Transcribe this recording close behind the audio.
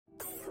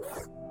Hi,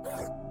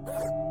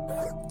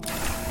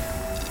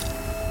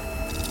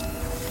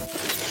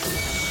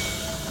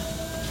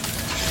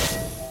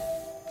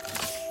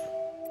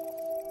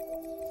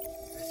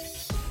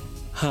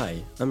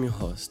 I'm your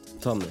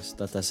host, Thomas,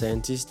 data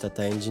scientist,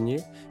 data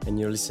engineer, and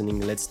you're listening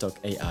Let's Talk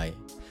AI.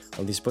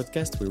 On this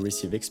podcast, we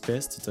receive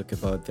experts to talk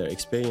about their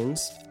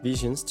experience,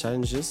 visions,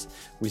 challenges,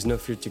 with no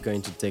fear to go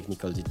into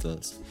technical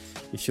details.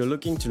 If you're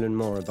looking to learn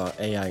more about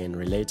AI and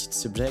related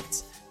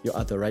subjects, you're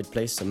at the right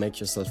place, so make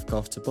yourself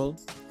comfortable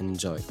and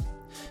enjoy.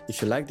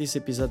 If you like this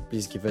episode,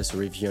 please give us a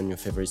review on your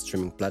favorite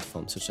streaming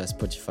platform such as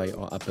Spotify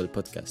or Apple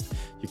Podcast.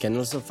 You can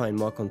also find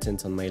more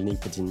content on my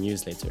LinkedIn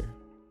newsletter.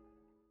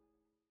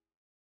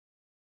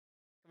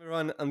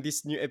 Everyone, on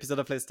this new episode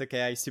of Let's Talk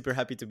AI, super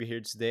happy to be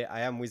here today. I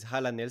am with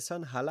Hala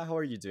Nelson. Hala, how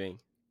are you doing?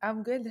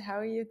 I'm good. How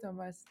are you,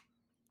 Thomas?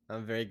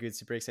 I'm very good,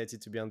 super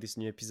excited to be on this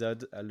new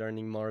episode,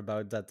 learning more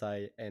about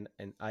data and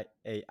AI.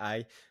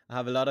 I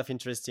have a lot of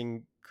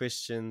interesting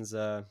questions.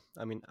 I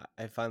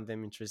found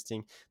them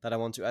interesting that I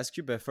want to ask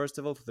you. But first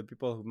of all, for the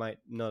people who might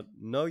not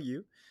know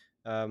you,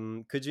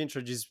 could you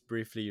introduce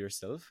briefly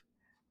yourself?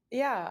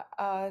 Yeah,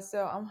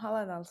 so I'm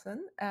Hala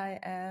Nelson. I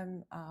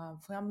am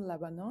from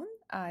Lebanon.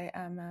 I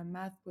am a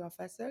math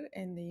professor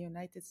in the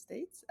United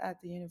States at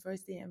the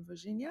University in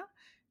Virginia,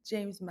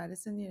 James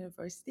Madison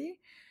University,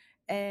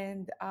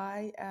 and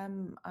I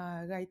am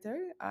a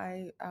writer.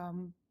 I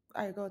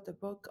wrote a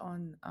book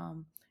on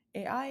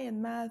AI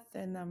and math,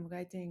 and I'm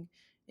writing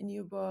a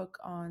new book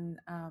on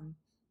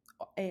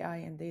AI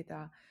and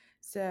data.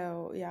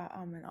 So yeah,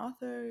 I'm an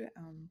author.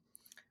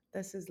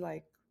 This is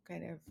like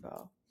kind of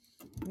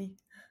me.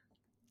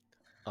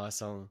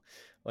 Awesome.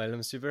 Well,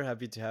 I'm super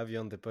happy to have you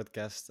on the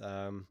podcast.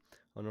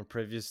 On our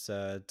previous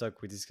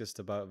talk, we discussed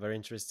about a very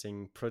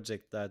interesting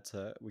project that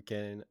we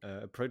can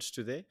approach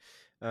today.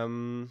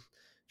 Um,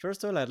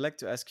 First of all, I'd like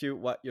to ask you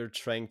what you're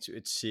trying to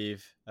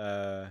achieve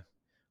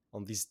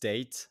on this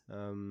date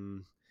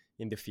in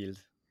the field.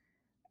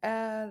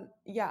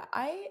 Yeah,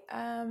 I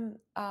am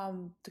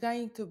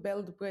trying to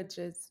build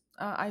bridges.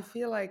 I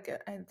feel like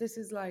this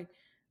is like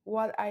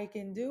what I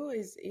can do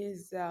is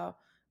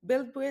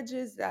build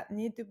bridges that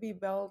need to be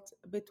built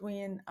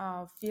between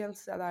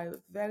fields that are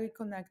very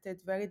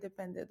connected, very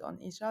dependent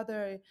on each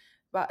other,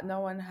 but no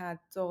one had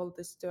told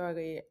the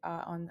story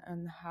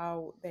on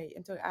how they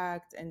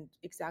interact and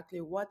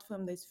exactly what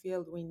from this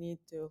field we need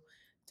to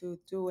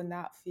do in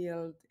that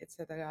field,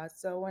 etc.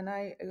 So when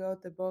I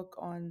wrote the book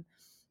on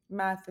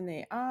math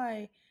and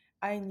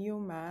I knew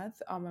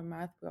math. I'm a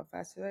math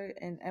professor,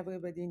 and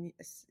everybody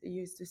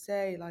used to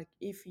say, like,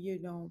 if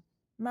you know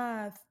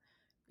math,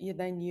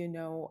 then you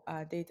know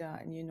data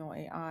and you know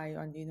AI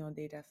and you know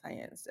data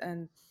science.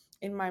 And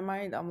in my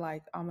mind, I'm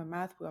like, I'm a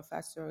math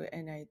professor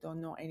and I don't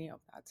know any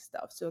of that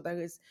stuff. So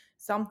there is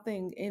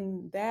something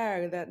in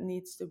there that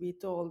needs to be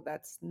told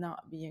that's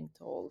not being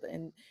told,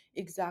 and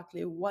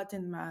exactly what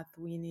in math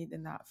we need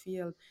in that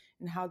field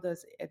and how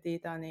does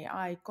data and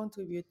AI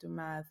contribute to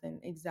math and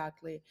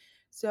exactly.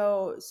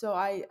 So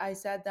I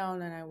sat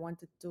down and I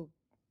wanted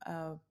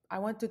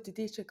to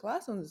teach a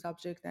class on the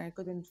subject, and I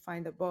couldn't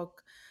find a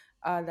book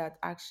that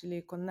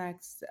actually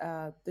connects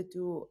the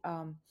two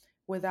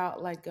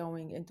without like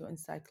going into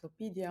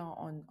encyclopedia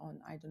on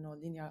I don't know,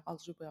 linear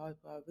algebra or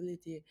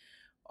probability.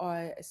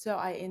 Or so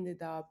I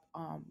ended up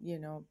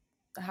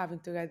having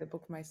to write the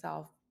book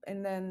myself,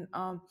 and then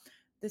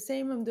the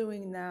same I'm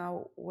doing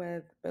now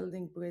with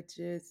building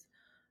bridges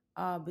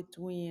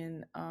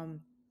between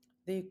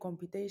the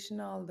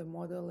computational, the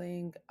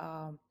modeling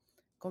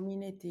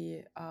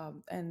community,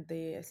 and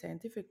the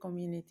scientific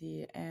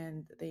community,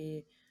 and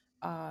the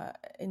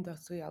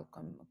industrial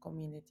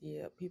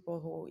community, people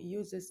who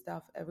use this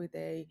stuff every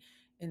day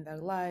in their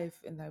life,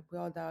 in their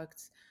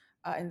products,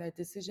 in their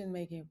decision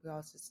making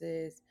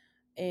processes.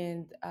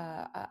 And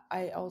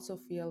I also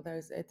feel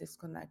there's a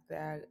disconnect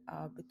there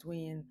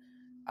between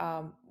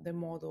the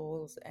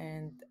models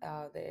and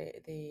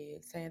the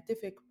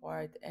scientific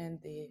part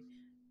and the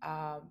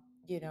um,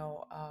 you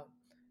know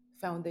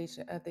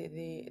foundation,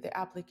 the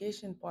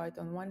application part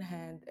on one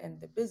hand and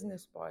the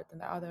business part on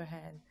the other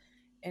hand,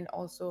 and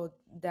also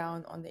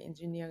down on the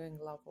engineering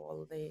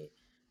level, the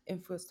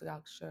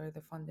infrastructure,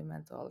 the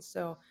fundamentals.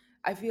 So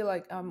I feel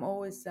like I'm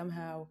always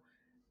somehow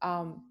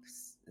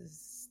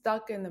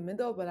stuck in the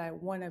middle, but I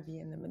want to be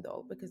in the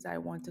middle because I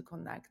want to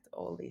connect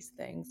all these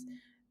things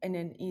in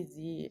an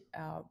easy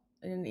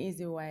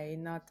way,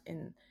 not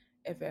in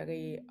a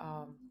very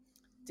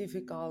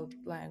difficult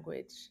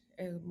language,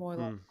 more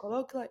like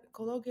Hmm.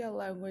 colloquial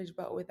language,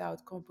 but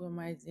without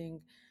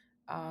compromising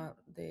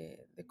the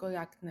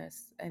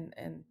correctness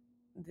and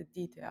the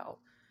detail,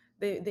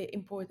 the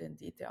important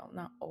detail,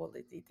 not all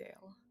the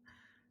detail.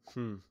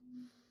 Hmm.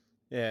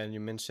 Yeah, and you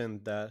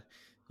mentioned that.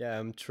 Yeah,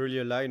 I'm truly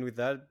aligned with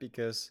that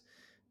because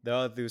there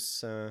are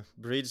those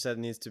bridge that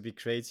needs to be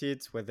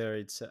created, whether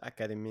it's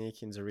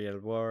academic in the real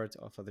world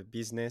or for the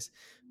business.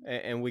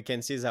 And we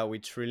can see that we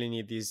truly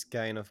need these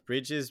kind of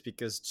bridges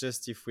because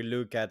just if we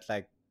look at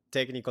like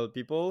technical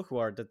people who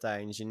are data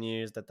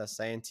engineers, data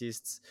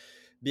scientists,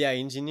 BI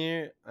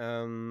engineer,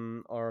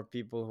 or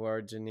people who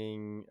are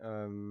doing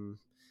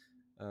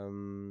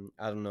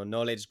I don't know,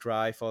 knowledge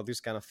graph, all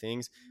those kind of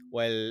things.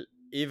 Well,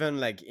 even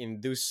like in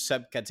those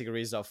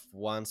subcategories of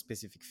one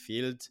specific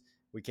field,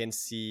 we can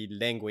see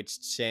language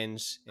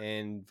change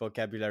and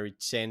vocabulary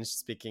change,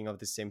 speaking of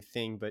the same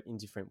thing but in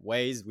different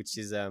ways, which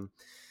is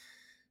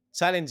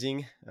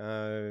challenging,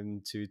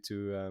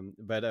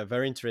 but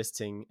very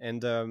interesting.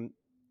 And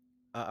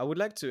I would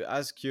like to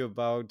ask you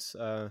about,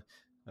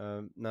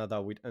 now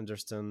that we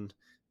understand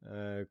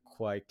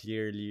quite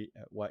clearly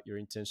what your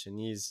intention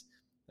is,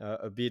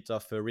 a bit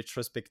of a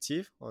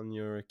retrospective on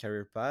your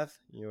career path.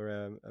 You're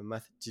a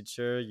math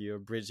teacher. You're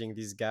bridging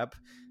these gaps.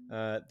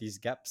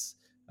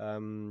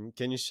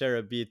 Can you share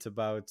a bit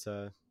about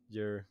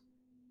your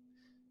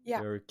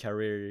Yeah. your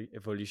career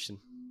evolution?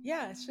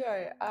 Yeah,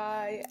 sure.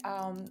 I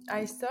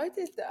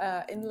started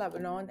in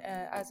Lebanon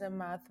as a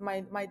math.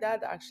 My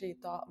dad actually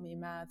taught me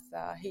math.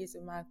 He's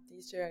a math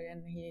teacher,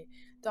 and he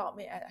taught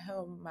me at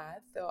home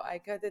math. So I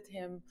credit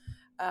him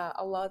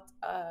a lot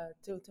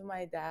to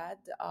my dad.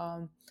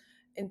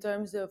 In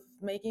terms of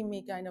making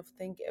me kind of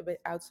think a bit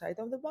outside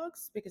of the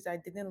box, because I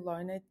didn't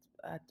learn it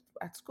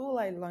at school.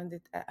 I learned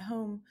it at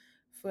home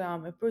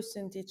from a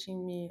person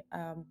teaching me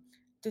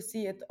to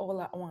see it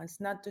all at once,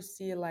 not to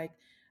see like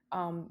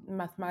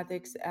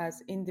mathematics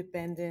as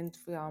independent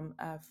from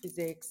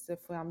physics,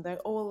 from they're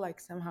all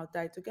like somehow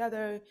tied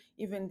together,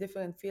 even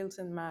different fields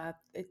in math.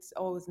 It's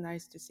always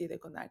nice to see the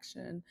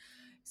connection.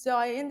 So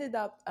I ended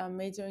up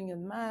majoring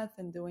in math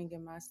and doing a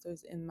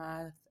master's in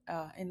math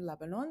in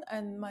Lebanon.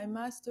 And my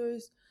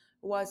master's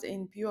was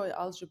in pure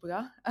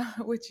algebra,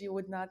 which you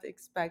would not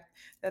expect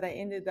that I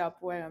ended up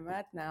where I'm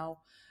at now.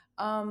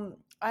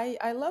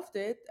 I loved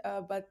it,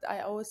 but I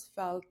always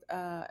felt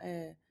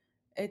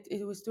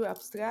it was too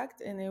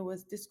abstract and it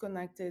was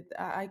disconnected.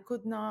 I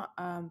could not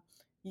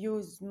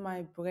use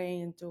my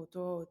brain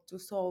to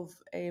solve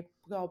a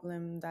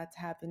problem that's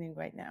happening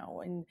right now.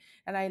 And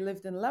I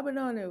lived in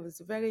Lebanon. It was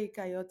a very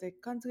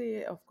chaotic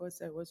country. Of course,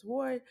 there was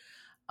war.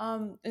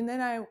 And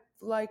then I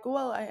like,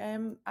 well,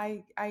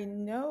 I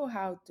know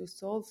how to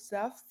solve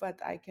stuff, but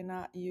I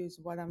cannot use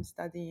what I'm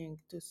studying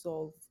to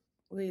solve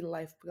real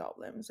life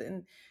problems.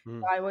 And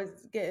Mm, I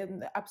was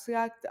getting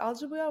abstract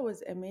algebra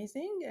was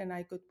amazing, and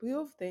I could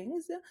prove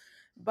things,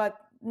 but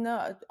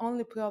not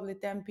only probably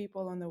 10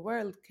 people in the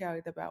world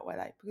cared about what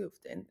I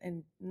proved,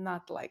 and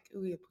not like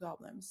real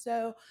problems.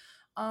 So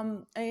I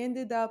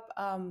ended up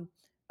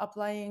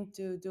applying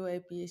to do a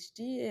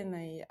PhD, and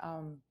I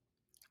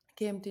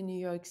came to New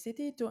York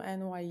City to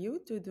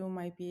NYU to do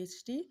my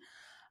PhD.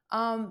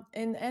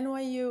 And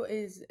NYU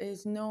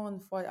is known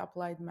for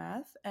applied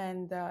math,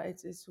 and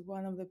it's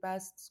one of the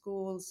best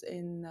schools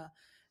in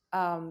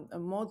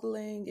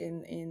modeling,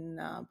 in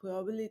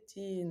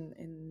probability,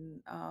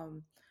 in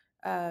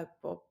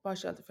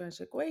partial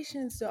differential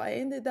equations. So I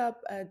ended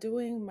up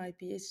doing my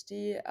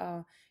PhD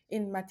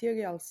in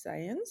material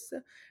science,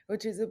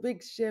 which is a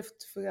big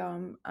shift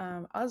from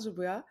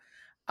algebra.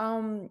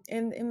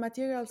 In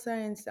material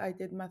science, I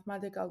did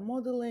mathematical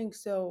modeling.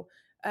 So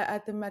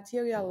at the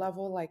material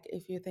level, like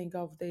if you think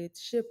of the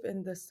chip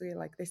industry,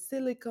 like the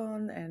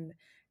silicon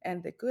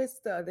and the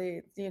crystal,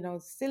 the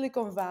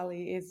Silicon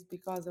Valley is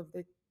because of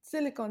the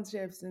silicon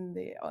chips and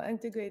the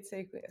integrated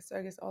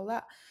circuits, all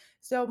that.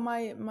 So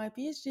my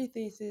PhD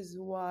thesis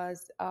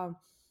was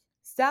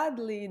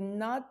sadly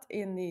not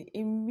in the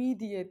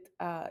immediate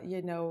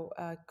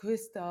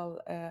crystal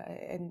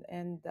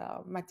and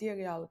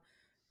material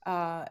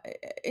uh,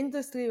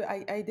 industry.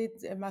 I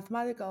did a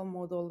mathematical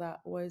model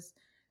that was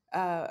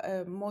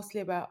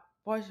mostly about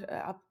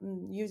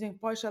using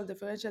partial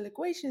differential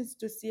equations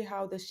to see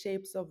how the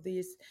shapes of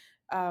these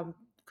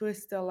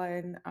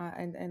crystalline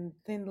and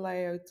thin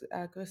layered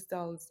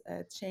crystals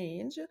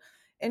change.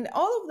 And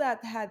all of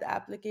that had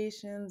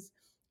applications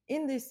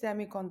in the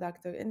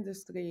semiconductor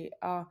industry.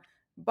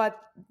 But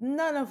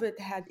none of it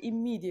had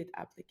immediate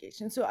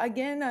application. So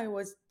again, I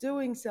was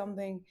doing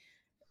something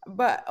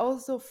but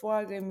also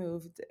far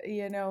removed,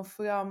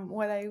 from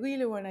what I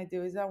really want to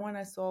do is I want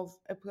to solve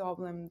a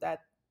problem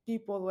that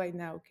people right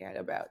now care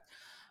about.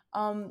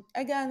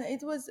 Again,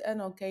 it was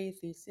an okay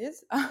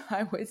thesis,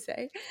 I would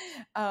say.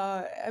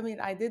 I mean,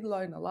 I did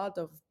learn a lot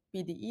of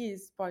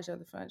PDEs, partial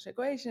differential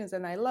equations,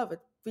 and I love it.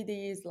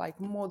 PDEs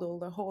like model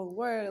the whole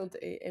world.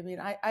 I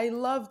mean, I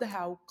loved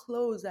how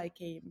close I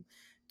came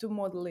to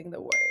modeling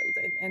the world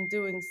and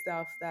doing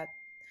stuff that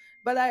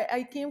but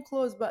I came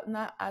close, but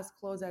not as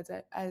close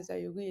as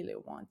I really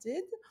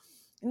wanted.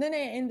 And then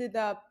I ended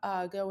up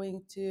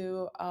going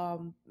to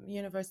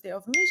University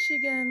of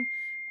Michigan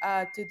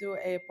to do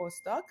a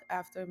postdoc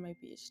after my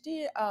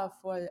PhD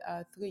for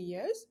 3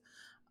 years.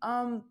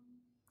 Um,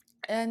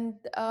 and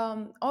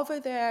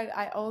over there,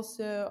 I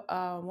also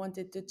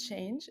wanted to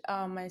change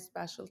my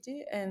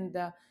specialty, and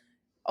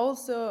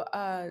Also,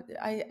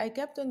 I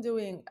kept on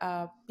doing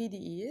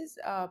PDEs,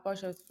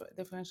 partial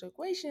differential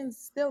equations,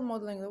 still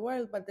modeling the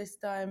world, but this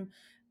time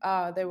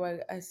they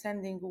were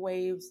sending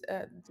waves,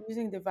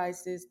 using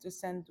devices to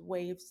send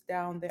waves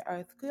down the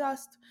Earth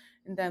crust,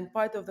 and then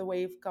part of the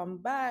wave comes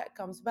back.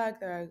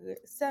 There are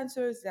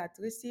sensors that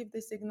receive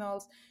the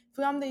signals.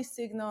 From these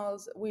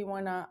signals, we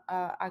wanna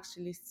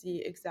actually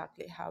see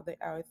exactly how the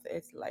Earth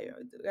is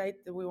layered, right?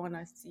 We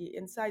wanna see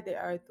inside the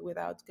Earth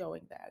without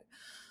going there.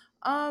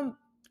 Um,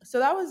 so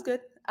that was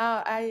good.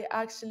 I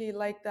actually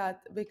like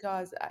that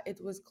because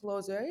it was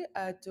closer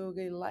to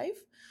real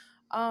life.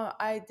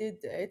 I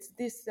did it's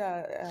this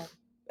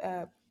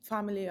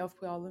family of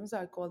problems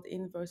are called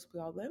inverse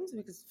problems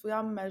because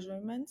from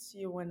measurements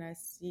you want to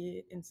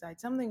see inside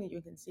something,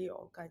 you can see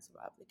all kinds of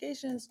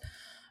applications.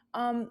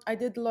 I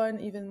did learn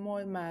even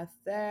more math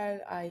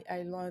there.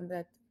 I learned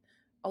that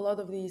a lot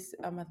of these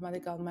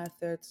mathematical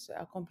methods,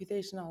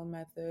 computational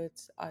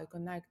methods, are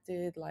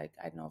connected, like,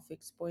 I don't know,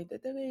 fixed point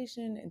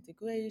iteration,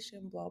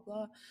 integration, blah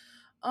blah.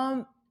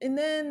 Um, and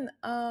then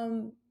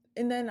um,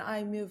 and then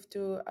I moved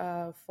to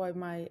for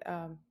my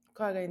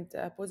current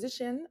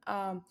position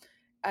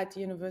at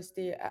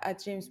university at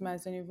James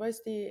Madison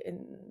University.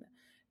 And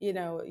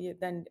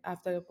then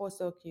after a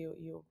postdoc,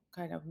 you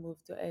kind of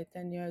move to a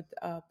tenured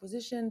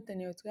position,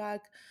 tenured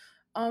track.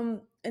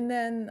 And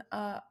then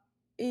I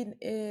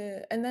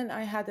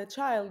had a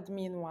child.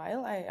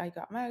 Meanwhile, I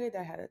got married.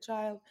 I had a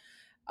child.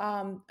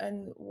 And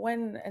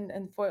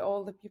for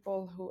all the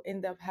people who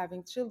end up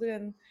having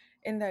children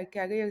in their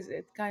careers,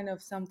 it kind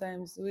of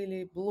sometimes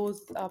really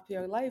blows up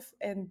your life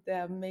and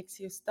makes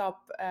you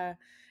stop.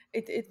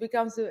 It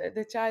becomes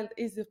the child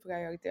is the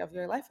priority of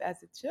your life,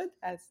 as it should,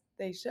 as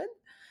they should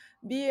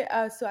be.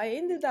 So I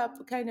ended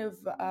up kind of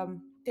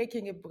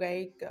taking a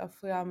break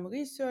from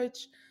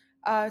research,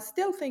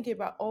 still thinking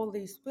about all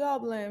these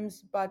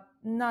problems, but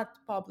not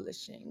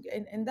publishing.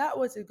 And that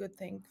was a good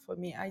thing for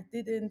me. I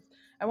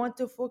want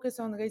to focus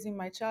on raising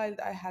my child.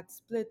 I had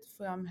split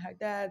from her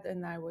dad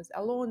and I was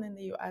alone in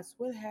the US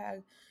with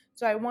her.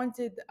 So I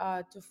wanted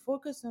to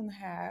focus on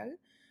her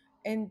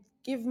and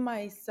give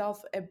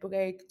myself a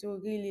break to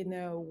really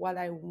know what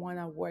I want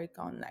to work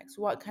on next,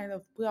 what kind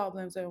of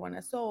problems I want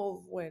to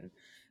solve. When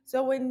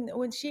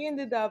she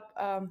ended up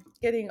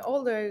getting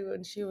older,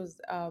 when she was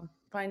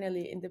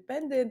finally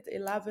independent,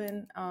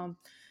 11,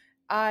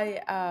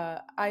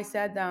 I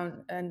sat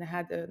down and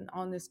had an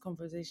honest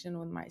conversation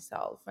with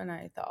myself, and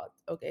I thought,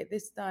 okay,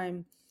 this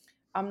time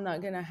I'm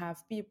not gonna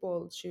have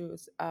people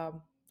choose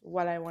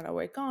what I want to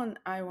work on.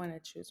 I want to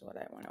choose what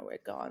I want to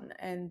work on,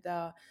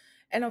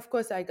 and of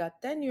course I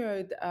got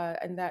tenured,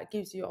 and that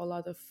gives you a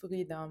lot of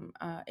freedom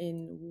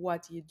in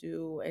what you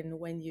do and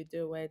when you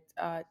do it.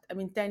 I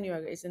mean,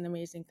 tenure is an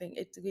amazing thing.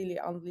 It really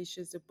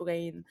unleashes the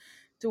brain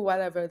to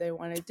whatever they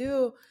want to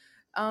do.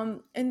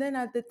 And then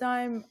at the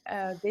time,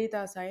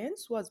 data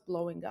science was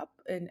blowing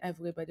up, and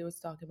everybody was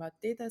talking about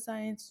data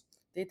science,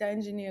 data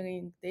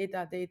engineering,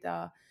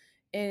 data,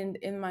 and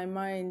in my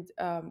mind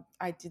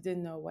I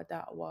didn't know what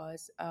that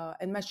was,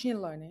 and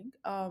machine learning,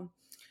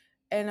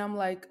 and I'm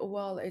like,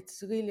 well,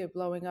 it's really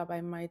blowing up,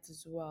 I might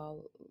as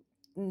well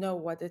know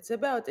what it's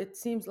about. It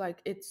seems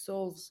like it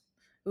solves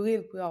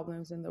real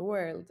problems in the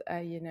world,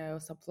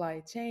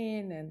 supply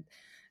chain and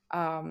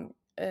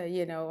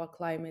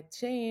climate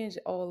change,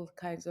 all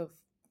kinds of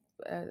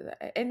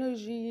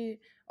energy,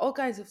 all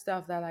kinds of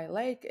stuff that I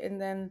like. And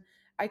then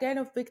I kind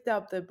of picked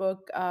up the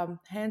book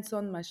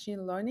Hands-on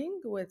Machine Learning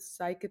with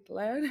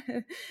Scikit-Learn,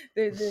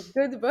 the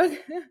good book.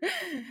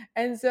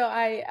 And so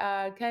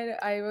I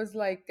was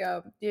like,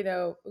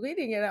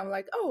 reading it. I'm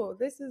like, oh,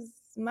 this is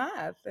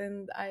math,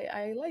 and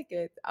I like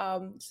it.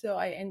 So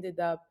I ended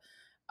up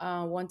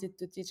wanted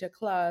to teach a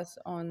class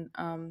on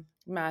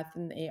math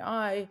and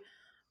AI,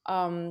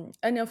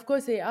 and of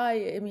course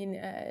AI. I mean,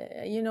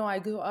 I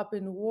grew up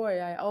in war.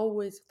 I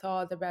always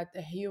thought about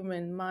the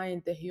human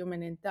mind, the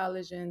human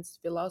intelligence,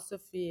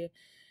 philosophy.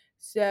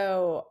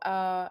 So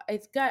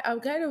I'm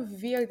kind of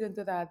veered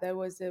into that. There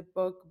was a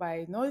book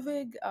by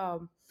Norvig,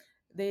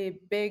 the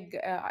big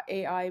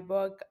AI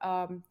book.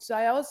 So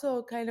I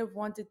also kind of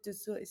wanted to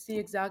see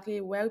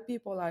exactly where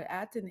people are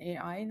at in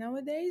AI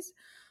nowadays.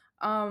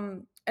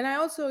 And I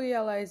also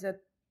realized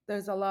that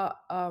there's a lot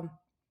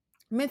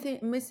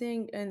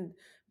missing, and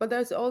but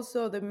there's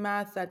also the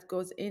math that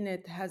goes in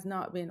it has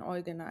not been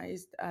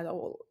organized at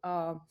all.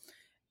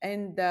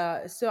 And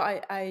So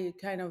I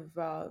kind of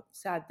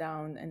sat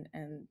down,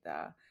 and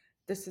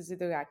this is the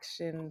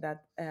direction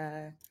that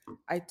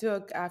I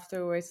took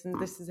afterwards, and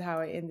this is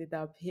how I ended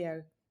up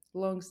here.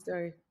 Long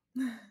story.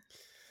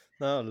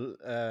 No,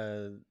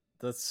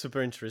 that's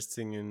super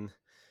interesting, and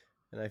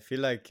I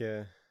feel like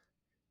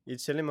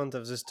each element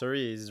of the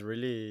story is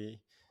really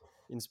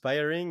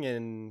inspiring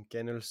and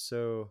can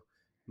also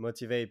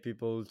motivate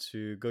people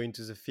to go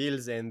into the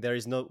fields. And there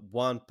is not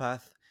one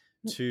path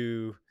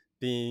to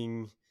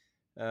being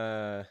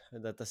a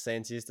data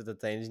scientist, a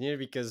data engineer,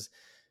 because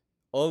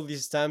all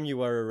this time you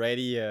were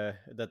already a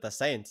data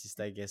scientist,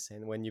 I guess.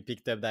 And when you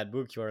picked up that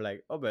book, you were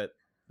like, oh, but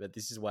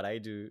this is what I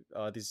do,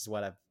 or this is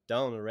what I've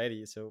done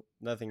already, so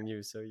nothing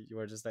new. So you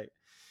were just like,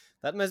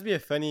 that must be a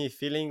funny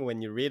feeling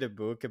when you read a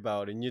book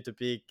about a new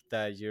topic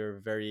that you're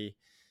very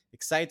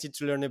excited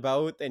to learn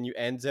about, and you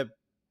end up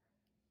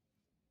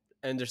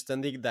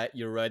understanding that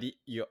you're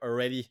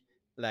already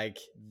like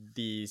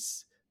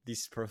this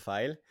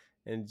profile,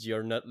 and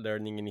you're not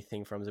learning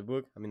anything from the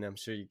book. I mean, I'm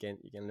sure you can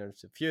learn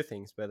a few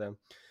things, but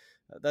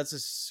that's a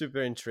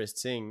super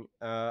interesting.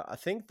 I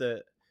think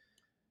that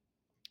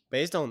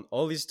based on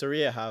all this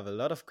story, I have a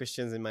lot of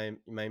questions in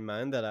my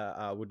mind that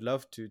I would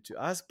love to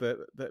ask,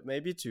 but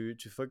maybe to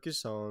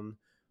focus on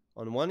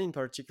one in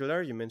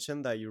particular. You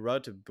mentioned that you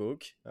wrote a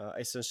book,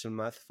 Essential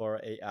Math for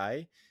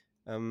AI.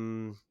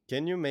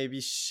 Can you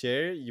maybe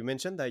share? You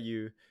mentioned that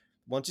you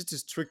wanted to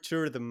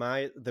structure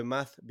the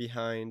math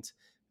behind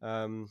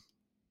um,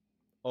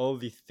 all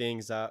the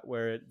things that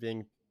were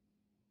being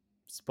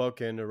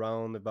spoken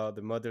around about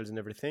the models and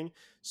everything.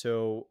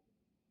 So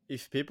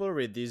if people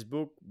read this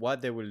book,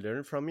 what they will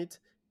learn from it,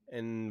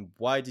 and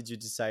why did you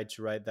decide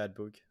to write that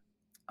book?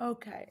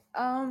 Okay.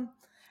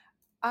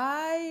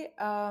 I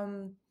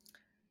um,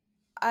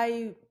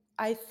 I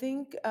I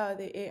think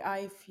the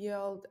AI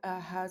field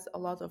has a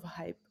lot of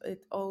hype.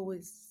 It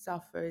always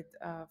suffered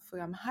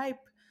from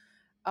hype,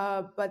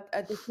 but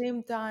at the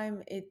same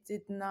time, it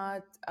did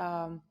not.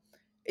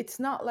 It's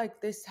not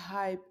like this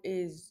hype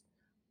is.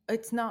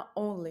 It's not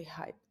only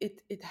hype.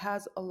 It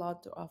has a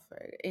lot to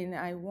offer, and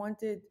I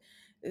wanted.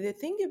 The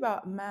thing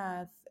about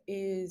math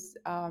is.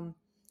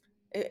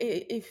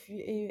 If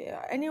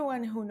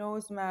anyone who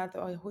knows math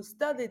or who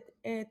studied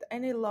at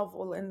any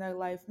level in their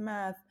life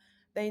math,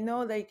 they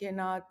know they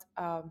cannot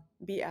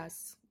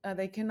BS.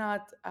 They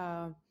cannot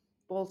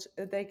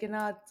they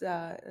cannot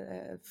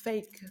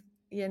fake.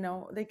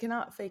 They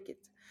cannot fake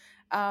it.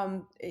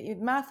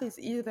 Math is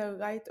either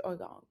right or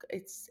wrong.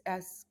 It's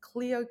as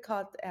clear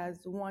cut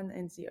as 1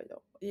 and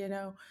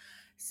 0.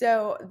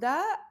 So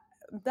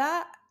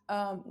that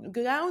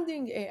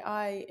grounding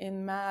AI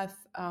in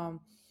math.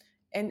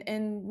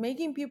 And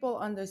making people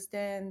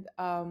understand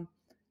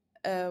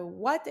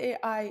what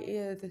AI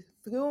is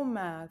through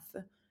math,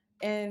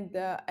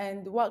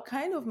 and what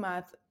kind of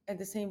math at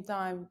the same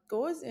time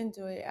goes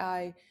into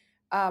AI.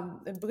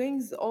 It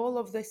brings all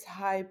of this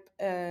hype.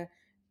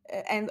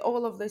 And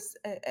all of this,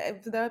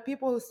 if there are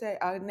people who say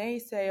are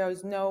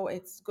naysayers, no,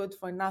 it's good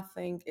for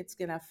nothing, it's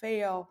gonna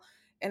fail,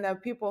 and there are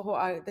people who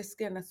are this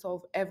gonna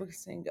solve every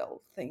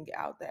single thing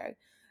out there.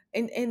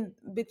 And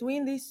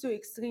between these two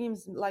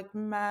extremes, like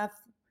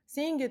math,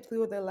 seeing it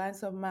through the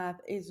lens of math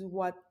is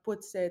what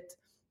puts it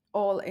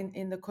all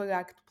in the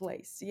correct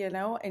place,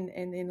 and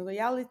in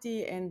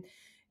reality.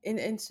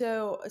 And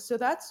so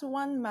that's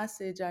one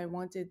message I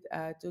wanted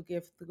to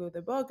give through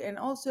the book. And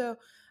also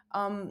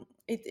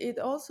it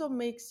also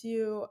makes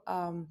you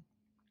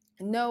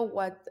know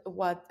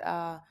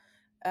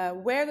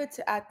where it's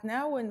at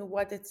now and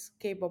what it's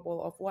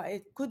capable of, what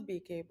it could be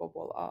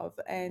capable of.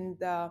 And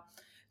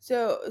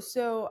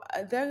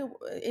there,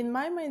 in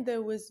my mind,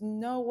 there was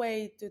no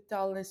way to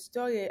tell the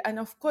story, and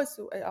of course,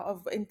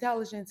 of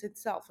intelligence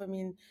itself. I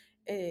mean,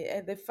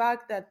 the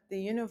fact that the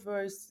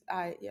universe,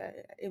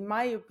 in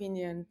my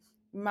opinion,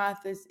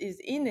 math is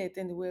in it,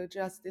 and we're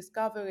just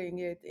discovering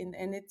it,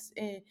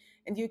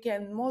 and you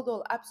can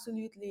model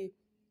absolutely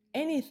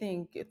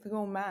anything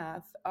through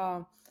math.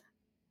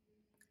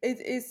 It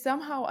is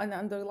somehow an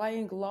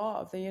underlying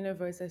law of the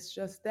universe that's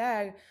just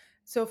there.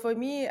 So for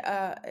me,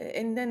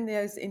 and then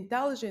there's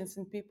intelligence,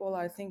 and people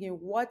are thinking,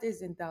 what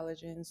is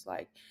intelligence?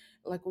 Like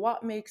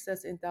what makes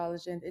us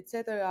intelligent,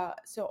 etc.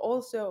 So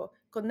also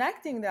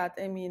connecting that,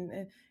 I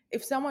mean,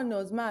 if someone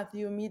knows math,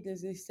 you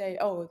immediately say,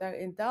 oh, they're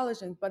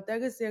intelligent, but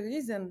there is a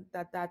reason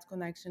that that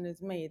connection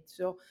is made.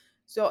 So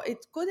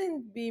it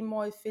couldn't be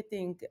more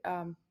fitting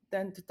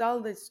than to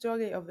tell the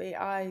story of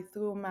AI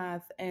through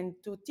math, and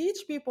to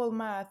teach people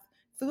math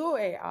through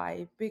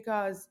AI,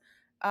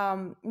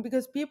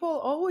 because people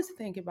always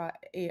think about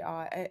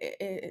AI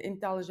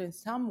intelligence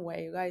some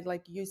way, right?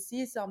 Like you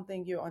see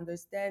something, you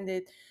understand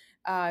it.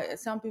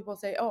 Some people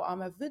say, "Oh,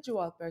 I'm a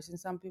visual person."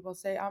 Some people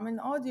say, "I'm an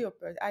audio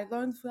person. I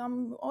learned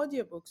from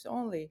audiobooks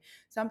only."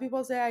 Some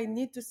people say, "I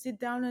need to sit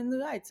down and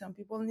write." Some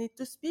people need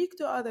to speak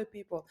to other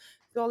people.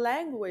 So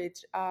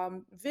language,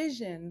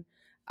 vision,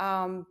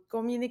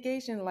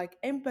 communication, like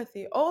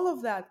empathy, all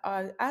of that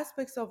are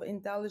aspects of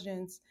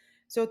intelligence.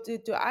 So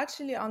to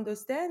actually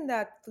understand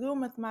that through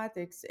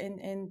mathematics,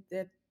 and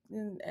that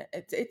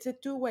it's a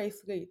two-way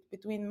street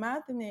between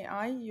math and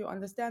AI. You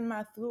understand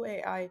math through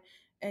AI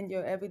and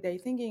your everyday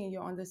thinking, and you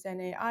understand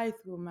AI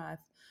through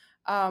math.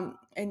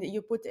 And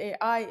you put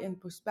AI in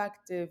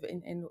perspective,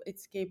 and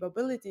its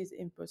capabilities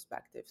in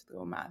perspective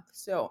through math.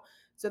 So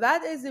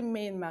that is the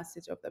main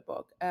message of the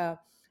book.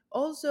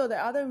 Also, the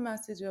other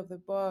message of the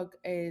book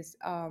is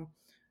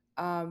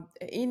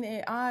in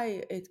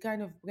AI, it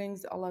kind of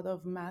brings a lot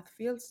of math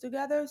fields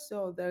together.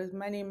 So there's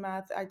many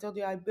math. I told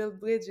you I build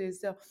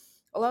bridges. So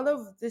a lot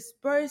of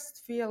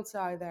dispersed fields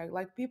are there.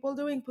 Like people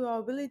doing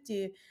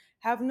probability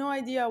have no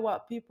idea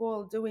what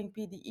people doing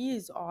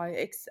PDEs are,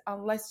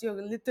 unless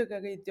you're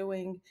literally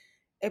doing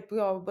a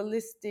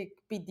probabilistic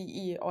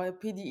PDE, or a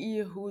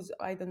PDE whose,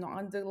 I don't know,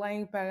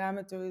 underlying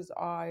parameters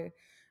are,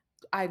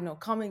 I don't know,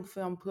 coming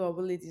from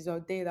probabilities or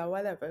data,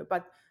 whatever.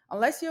 But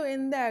unless you're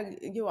in there,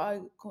 you are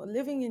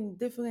living in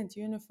different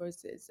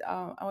universes,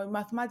 or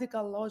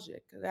mathematical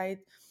logic, right?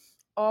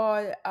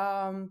 Or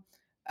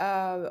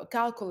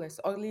calculus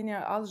or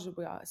linear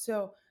algebra.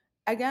 So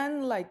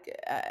again, like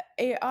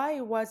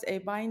AI was a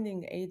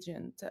binding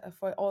agent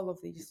for all of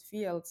these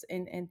fields,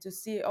 and to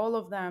see all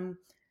of them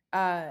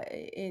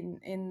in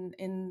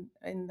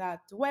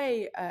that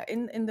way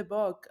in the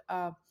book.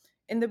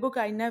 In the book,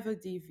 I never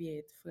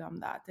deviate from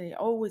that. I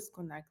always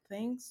connect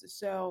things.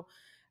 So,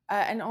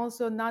 and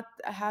also not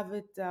have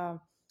it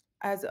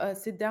as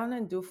sit down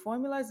and do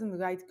formulas and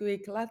write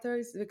Greek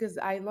letters, because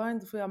I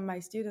learned from my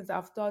students.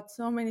 I've taught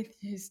so many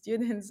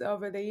students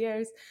over the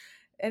years,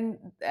 and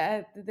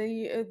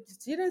the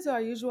students who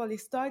are usually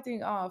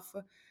starting off,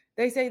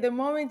 they say the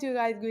moment you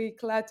write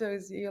Greek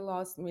letters, you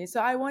lost me.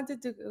 So I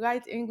wanted to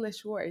write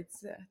English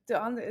words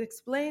to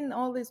explain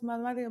all this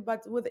mathematics,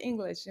 but with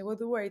English,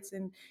 with words,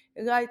 and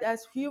write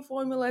as few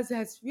formulas,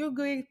 as few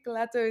Greek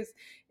letters.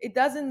 It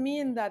doesn't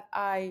mean that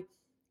I'm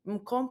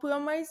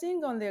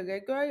compromising on the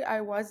rigor.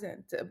 I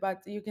wasn't,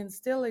 but you can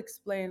still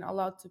explain a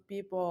lot to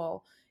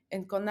people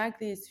and connect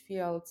these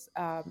fields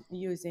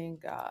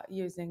using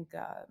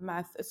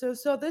math.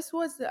 So this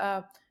was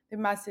the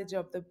message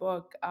of the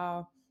book.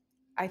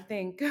 I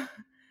think.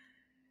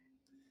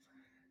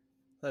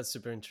 That's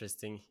super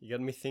interesting. You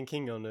got me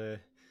thinking on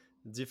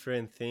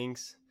different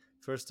things.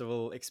 First of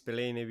all,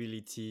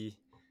 explainability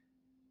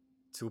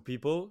to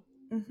people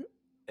Mhm.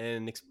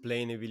 and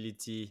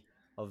explainability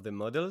of the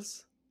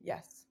models.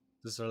 Yes.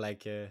 Those are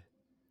like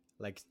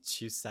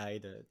two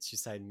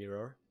side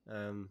mirror.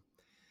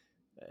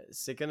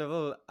 Second of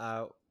all,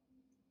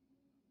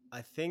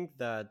 I think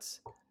that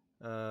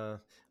I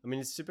mean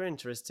it's super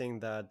interesting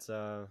that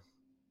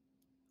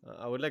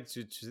I would like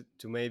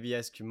to maybe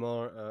ask you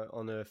more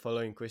on a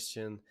following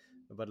question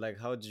about like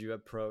how do you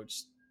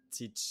approach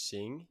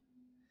teaching.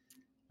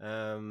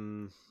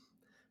 Um,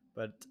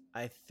 but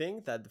I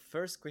think that the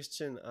first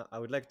question I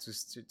would like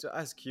to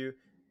ask you,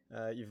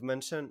 you've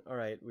mentioned, all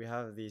right, we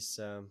have these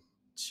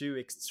two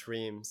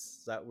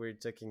extremes that we're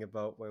talking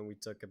about when we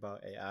talk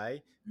about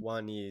AI.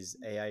 One is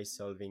AI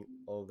solving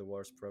all the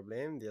world's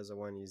problem. The other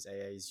one is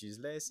AI is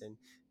useless, and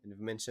you've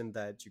mentioned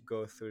that you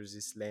go through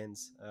this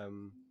lens.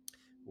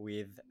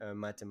 With a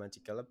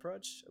mathematical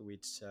approach,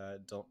 which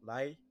don't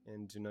lie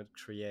and do not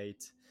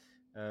create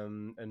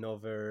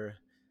another.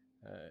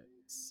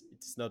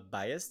 It's not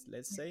biased,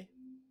 let's say.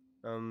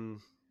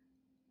 Um,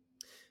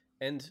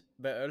 and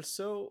but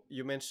also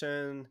you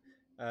mentioned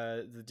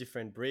the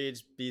different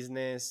bridge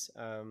business,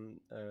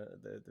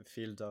 the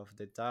field of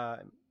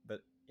data,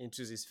 but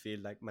into this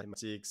field like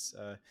mathematics,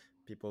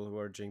 people who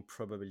are doing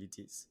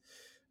probabilities.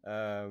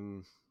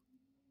 Um,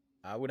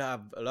 I would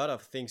have a lot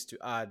of things to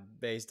add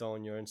based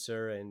on your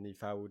answer, and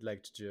if I would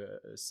like to do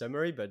a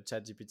summary, but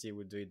ChatGPT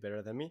would do it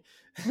better than me.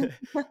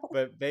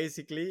 But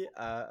basically,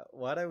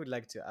 what I would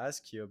like to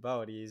ask you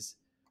about is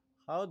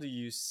how do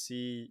you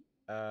see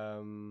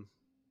the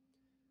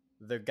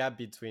gap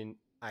between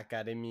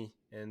academy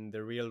and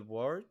the real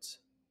world,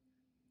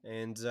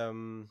 and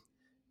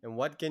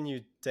what can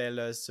you tell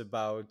us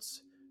about,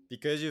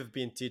 because you've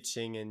been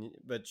teaching and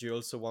but you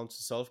also want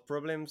to solve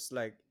problems,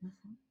 like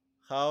Mhm.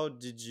 how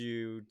did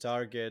you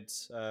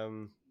target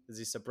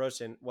this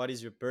approach, and what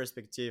is your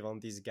perspective on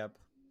this gap?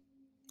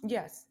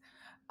 Yes.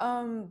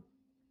 Um,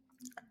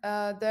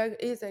 there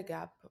is a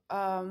gap.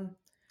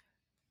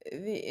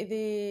 The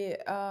the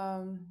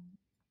um,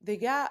 the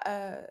gap.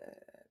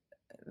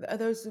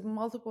 There's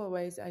multiple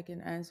ways I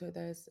can answer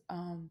this.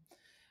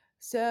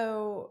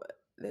 So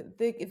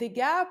the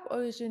gap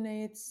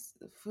originates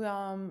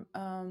from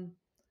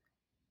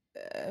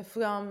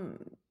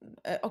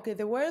okay,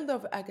 the world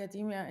of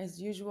academia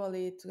is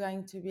usually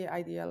trying to be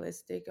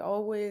idealistic,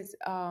 always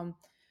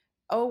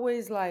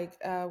like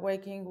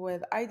working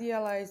with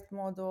idealized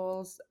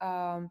models,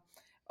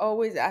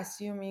 always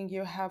assuming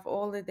you have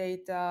all the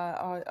data,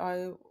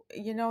 or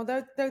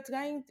they're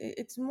trying,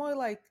 it's more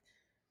like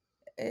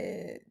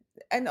uh,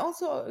 and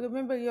also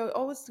remember, you're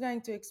always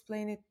trying to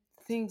explain it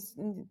things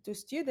to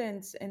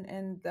students,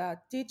 and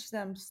teach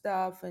them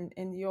stuff,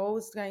 and you're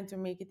always trying to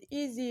make it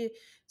easy.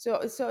 So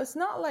it's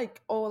not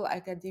like all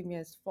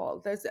academia's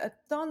fault. There's a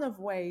ton of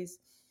ways,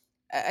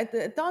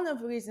 a ton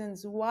of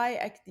reasons why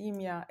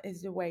academia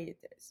is the way it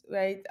is,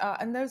 right?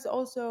 And there's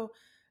also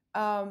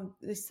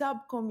the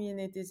sub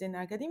communities in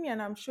academia,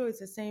 and I'm sure it's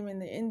the same in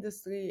the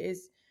industry,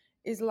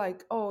 is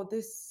like, oh,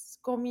 this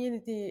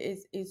community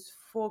is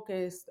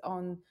focused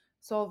on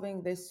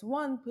solving this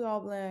one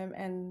problem,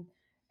 and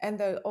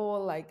they're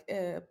all like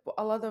a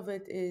lot of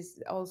it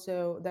is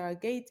also, there are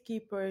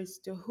gatekeepers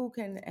to who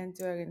can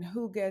enter and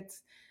who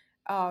gets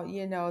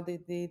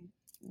the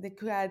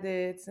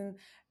credits. And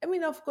I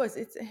mean, of course,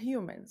 it's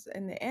humans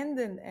in the end,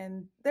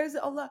 and there's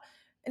a lot,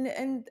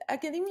 and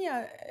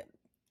academia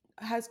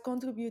has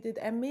contributed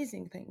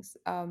amazing things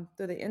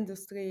to the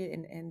industry.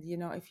 And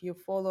if you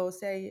follow,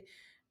 say,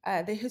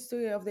 the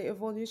history of the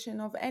evolution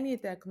of any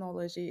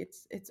technology.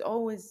 It's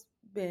always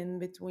been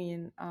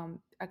between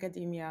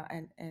academia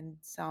and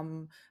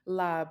some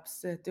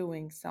labs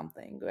doing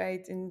something,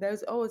 right? And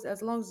there's always,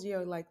 as long as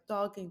you're like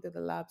talking to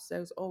the labs,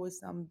 there's always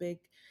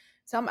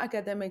some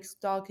academics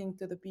talking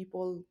to the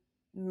people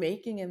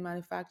making and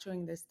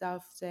manufacturing the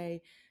stuff.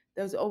 Say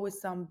there's always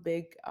some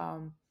big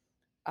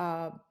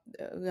uh,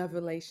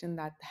 revelation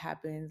that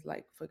happens,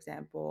 like for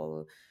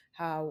example,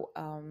 how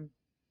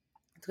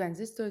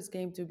transistors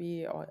came to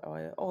be,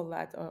 or all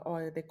that,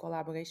 or the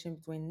collaboration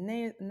between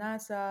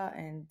NASA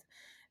and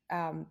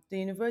the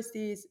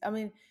universities. I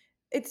mean,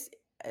 it's,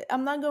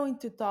 I'm not going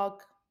to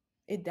talk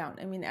it down.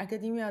 I mean,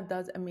 academia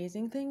does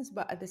amazing things,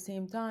 but at the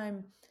same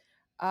time,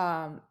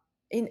 um,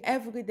 in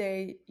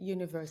everyday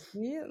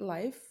university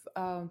life,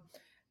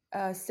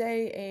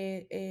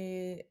 say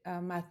a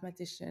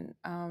mathematician.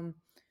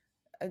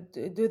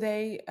 Do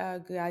they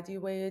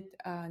graduate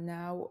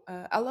now?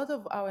 A lot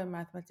of our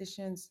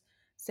mathematicians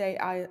say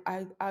I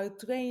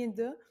trained.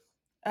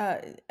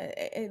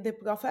 The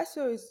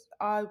professors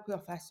are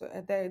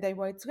they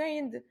were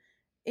trained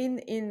in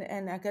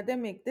an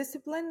academic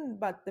discipline,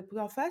 but the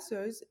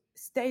professors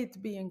stayed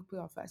being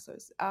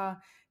professors.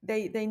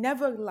 They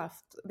never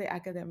left the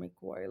academic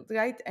world,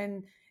 right?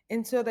 And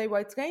so they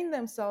were trained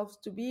themselves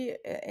to be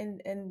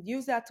and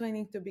use that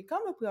training to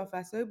become a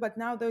professor, but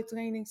now they're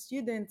training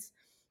students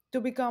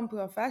to become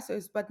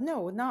professors. But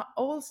no, not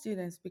all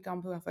students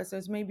become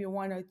professors. Maybe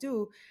one or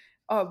two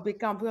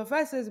become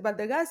professors, but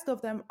the rest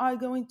of them are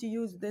going to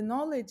use the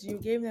knowledge you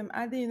gave them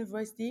at the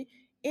university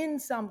in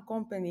some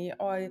company,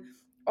 or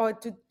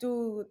to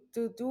do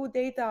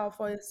data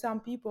for some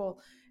people.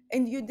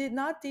 And you did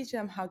not teach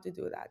them how to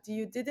do that.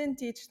 You didn't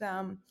teach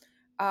them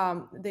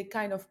the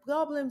kind of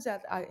problems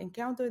that are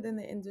encountered in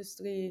the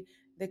industry,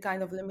 the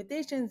kind of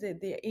limitations,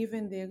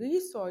 even the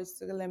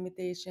resource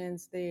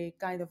limitations, the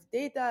kind of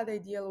data they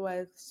deal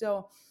with.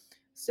 So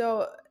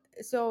so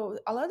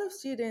a lot of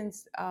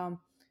students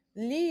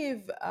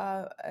leave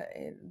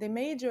the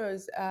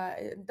majors.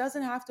 It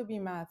doesn't have to be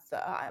math,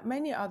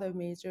 many other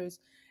majors,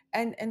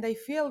 and they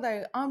feel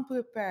they're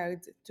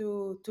unprepared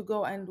to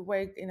go and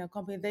work in a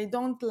company. They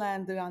don't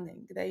land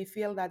running. They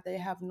feel that they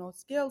have no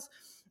skills,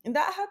 and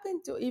that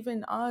happened to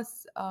even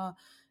us.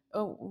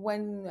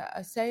 When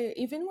say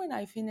even when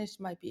I finished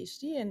my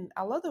PhD, and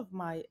a lot of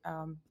my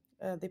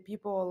the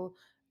people,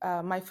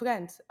 my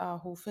friends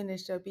who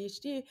finished their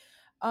PhD,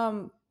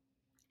 um,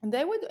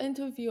 they would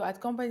interview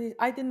at companies.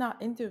 I did not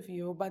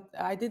interview, but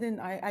I didn't.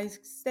 I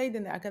stayed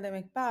in the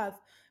academic path.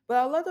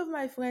 But a lot of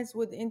my friends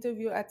would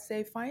interview at,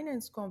 say,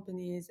 finance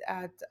companies.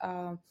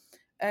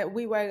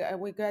 We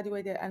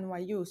graduated at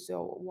NYU,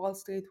 so Wall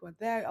Street were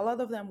there. A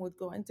lot of them would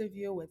go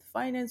interview with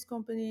finance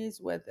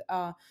companies, with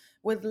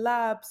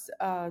labs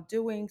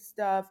doing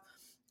stuff,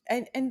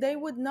 and they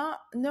would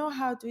not know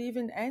how to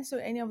even answer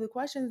any of the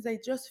questions. They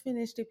just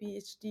finished a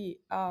PhD.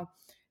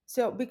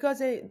 So because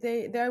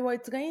they were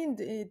trained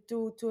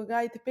to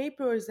write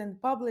papers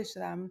and publish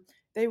them,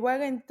 they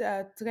weren't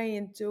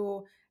trained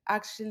to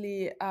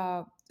actually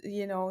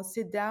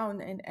sit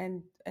down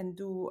and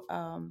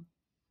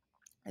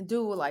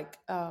do like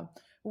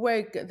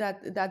work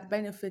that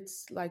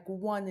benefits like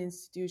one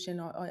institution,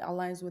 or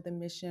aligns with the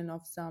mission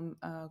of some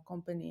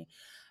company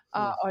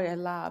Hmm. or a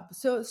lab.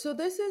 So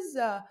this is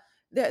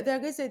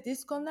there is a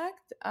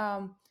disconnect.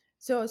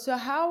 So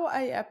how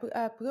I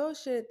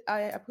approached it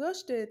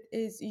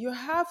is, you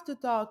have to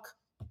talk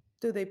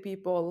to the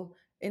people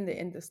in the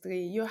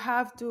industry. You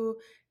have to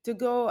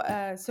go.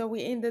 So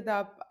we ended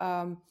up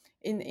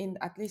in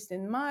at least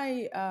in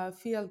my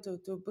field,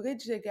 to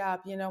bridge the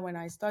gap. When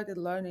I started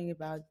learning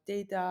about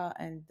data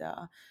and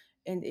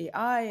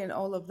AI and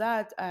all of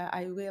that,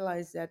 I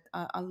realized that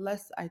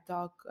unless I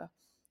talk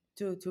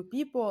to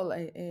people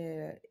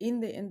in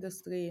the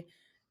industry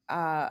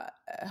uh,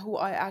 who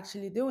are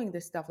actually doing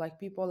this stuff, like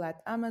people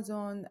at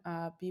Amazon,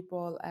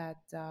 people at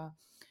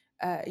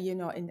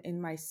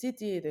in my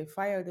city, the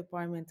fire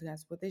department,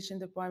 transportation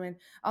department.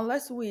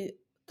 Unless we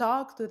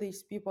talk to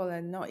these people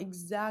and know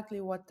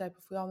exactly what type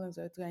of problems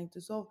they're trying to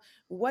solve,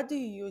 what do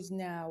you use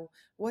now,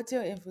 what's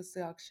your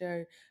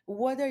infrastructure,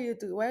 where are you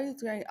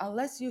trying,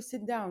 unless you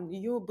sit down,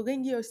 you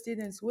bring your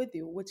students with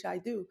you, which I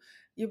do.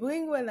 You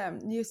bring with them,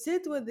 you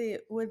sit with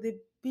the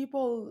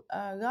people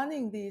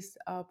running these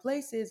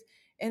places,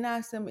 and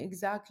ask them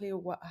exactly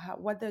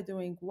what they're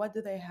doing, what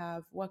do they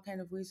have, what kind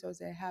of resource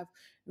they have,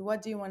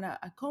 what do you want to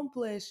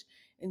accomplish,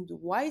 and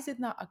why is it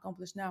not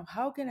accomplished now,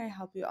 how can I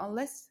help you.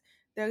 Unless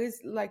there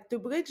is, like, to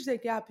bridge the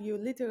gap, you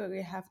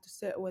literally have to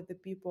sit with the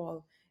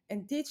people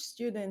and teach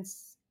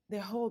students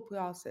the whole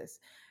process,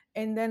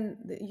 and then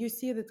you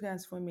see the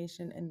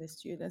transformation in the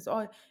students.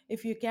 Or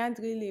if you can't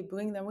really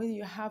bring them with you,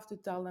 you have to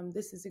tell them,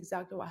 this is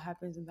exactly what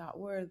happens in that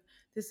world,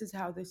 this is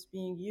how this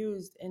being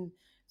used. And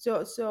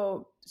so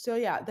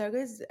yeah, there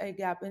is a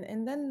gap.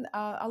 And then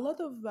a lot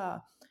of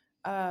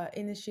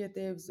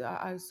initiatives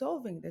are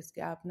solving this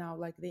gap now,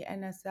 like the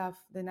NSF,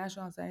 the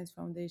National Science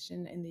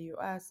Foundation in the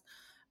US.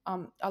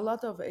 A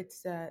lot of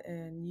its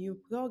new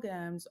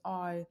programs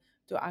are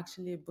to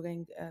actually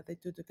bring the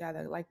two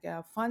together, like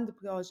fund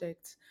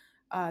projects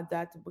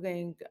that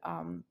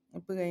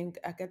bring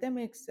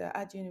academics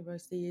at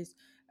universities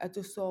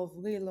to solve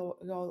real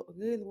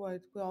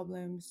world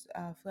problems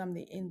from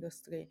the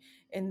industry,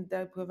 and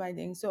they're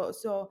providing. So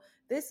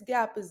this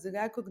gap is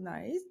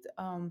recognized.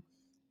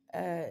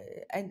 Uh,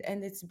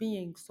 and it's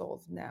being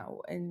solved now,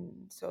 and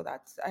so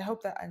that's, I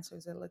hope that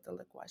answers a little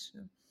the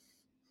question.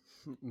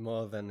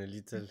 More than a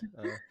little.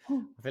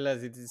 I feel like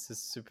it is a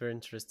super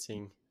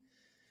interesting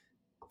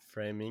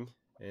framing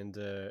and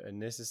a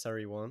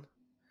necessary one.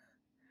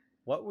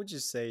 What would you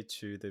say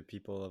to the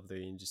people of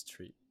the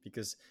industry?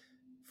 Because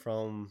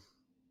from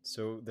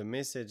so the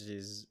message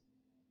is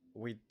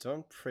we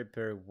don't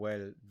prepare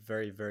well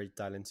very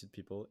talented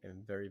people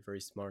and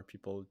very smart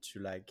people to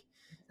like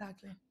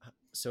Exactly.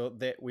 so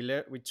that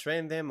we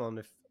train them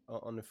on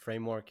on a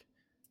framework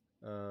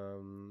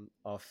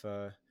of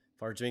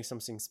for doing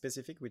something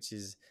specific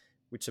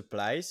which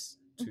applies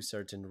to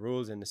certain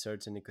rules and a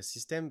certain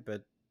ecosystem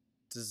but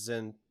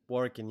doesn't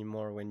work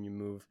anymore when you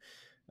move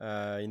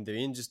in the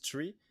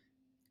industry.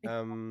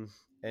 um,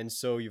 and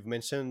so you've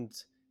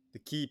mentioned the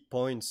key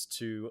points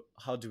to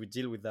how do we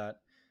deal with that.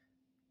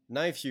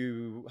 Now if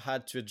you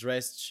had to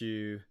address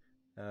to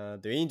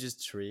the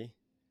industry,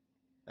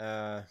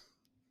 uh,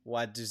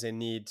 what do they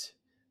need?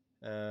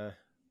 I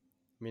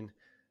mean,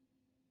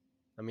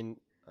 I mean,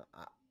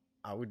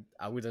 I,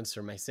 I would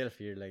answer myself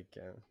here. Like,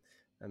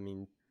 I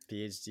mean,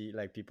 PhD,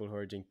 like people who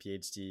are doing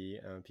PhD,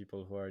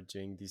 people who are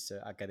doing this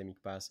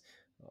academic path,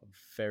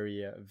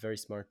 very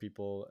smart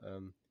people,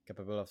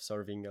 capable of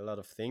solving a lot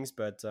of things.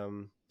 But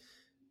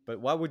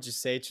what would you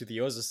say to the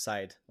other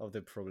side of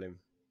the problem?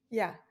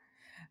 Yeah.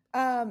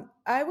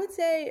 I would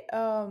say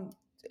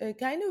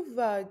kind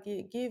of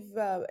give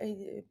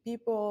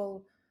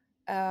people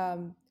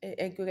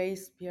a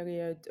grace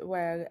period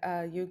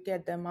where you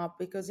get them up,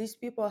 because these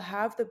people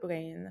have the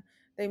brain.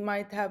 They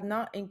might have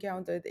not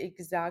encountered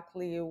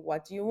exactly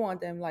what you want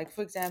them. Like,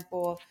 for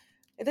example,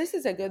 this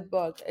is a good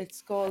book.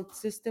 It's called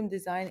System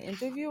Design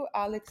Interview,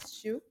 Alex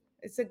Shu.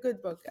 It's a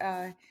good book.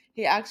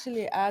 He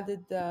actually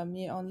added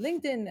me on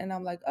LinkedIn, and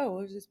I'm like, oh,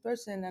 who's this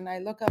person? And I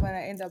look up and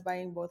I end up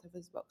buying both of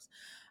his books.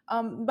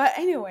 But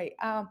anyway,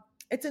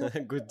 it's an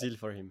Good deal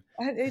for him.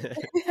 and it,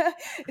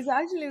 it's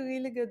actually a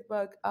really good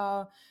book.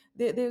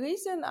 The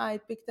reason I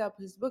picked up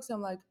his books,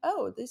 I'm like,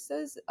 oh,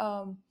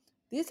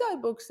 these are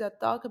books that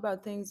talk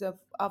about things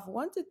I've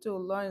wanted to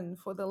learn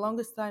for the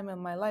longest time in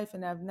my life,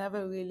 and I've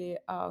never really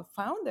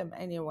found them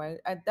anywhere.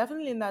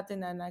 Definitely not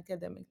in an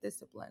academic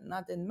discipline,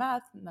 not in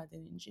math, not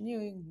in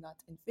engineering, not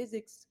in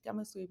physics,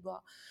 chemistry, blah.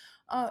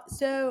 Uh,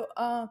 so.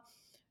 Uh,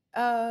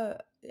 uh,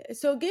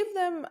 so give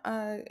them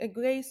a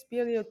grace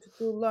period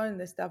to learn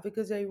the stuff,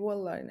 because they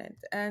will learn it.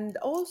 And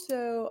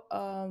also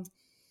uh,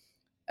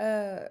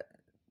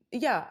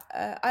 yeah,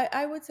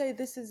 I would say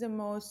this is the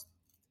most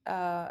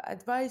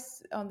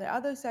advice. On the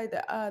other side,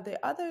 the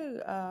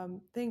other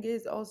thing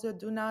is also,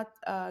 do not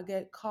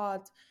get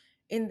caught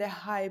in the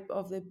hype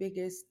of the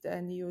biggest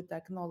new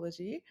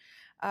technology,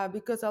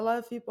 because a lot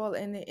of people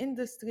in the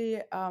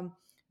industry,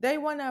 they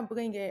want to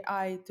bring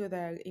AI to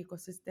their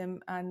ecosystem,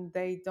 and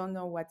they don't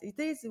know what it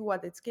is,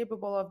 what it's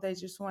capable of. They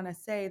just want to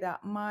say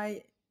that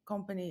my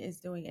company is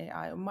doing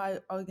AI, or my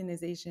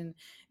organization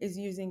is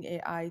using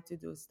AI to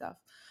do stuff.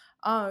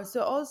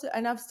 So also,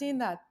 and I've seen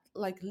that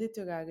like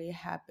literally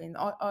happen.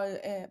 Or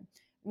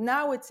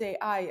now it's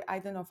AI. I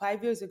don't know.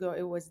 5 years ago,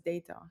 it was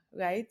data,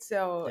 right?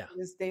 So Yeah, it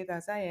was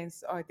data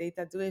science or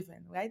data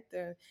driven, right?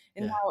 And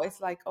yeah, now it's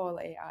like all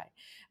AI.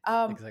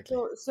 exactly.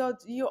 So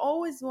you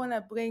always want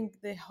to bring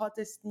the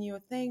hottest new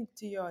thing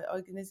to your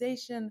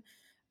organization.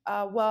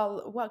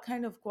 Well, what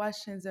kind of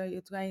questions are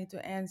you trying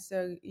to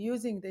answer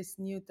using these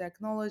new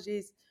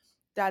technologies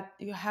that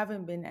you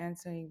haven't been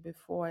answering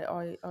before,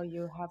 or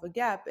you have a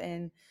gap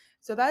in?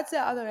 So that's the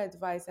other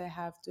advice I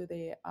have to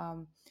the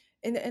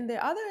and the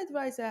other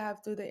advice I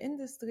have to the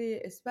industry,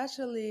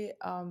 especially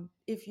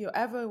if you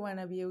ever want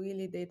to be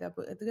really data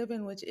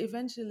driven, which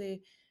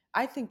eventually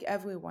I think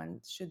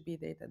everyone should be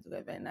data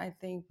driven. I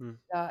think Hmm.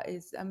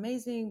 it's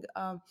amazing.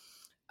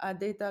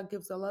 Data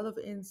gives a lot of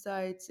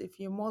insights. If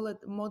you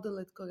model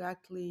it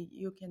correctly,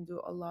 you can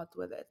do a lot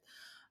with it.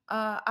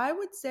 I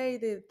would say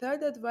the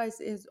third advice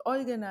is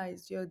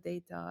organize your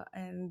data,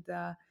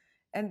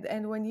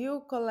 and when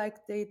you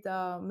collect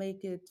data,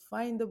 make it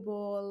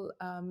findable,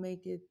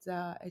 make it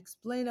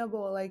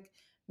explainable, like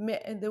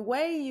the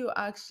way you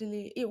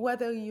actually,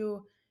 whether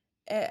you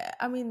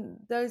I mean,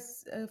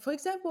 there's, for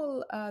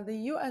example, the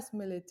US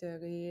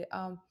military,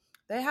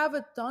 they have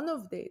a ton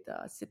of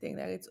data sitting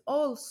there. It's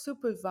all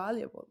super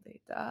valuable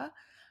data.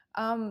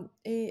 And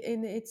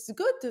it's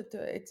good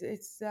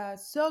it's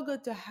so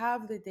good to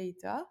have the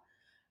data.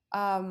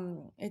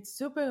 It's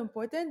super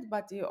important,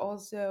 but you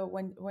also,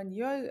 when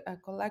you're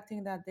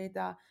collecting that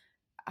data,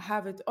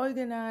 have it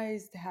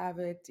organized, have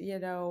it,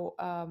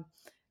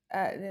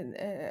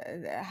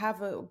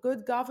 have a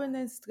good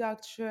governance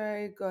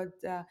structure, good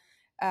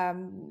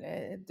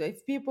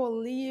if people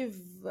leave,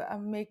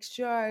 make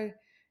sure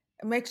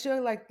make sure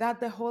like that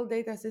the whole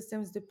data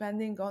system is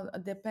dependent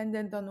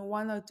on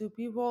one or two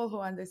people who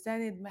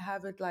understand it,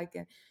 have it like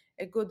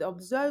a good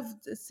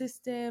observed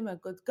system, a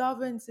good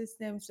governed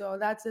system. So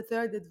that's the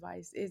third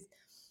advice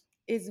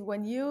is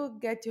when you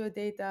get your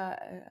data,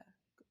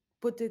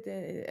 put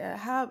it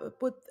have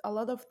put a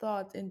lot of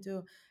thought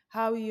into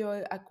how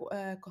you're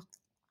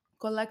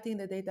collecting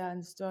the data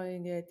and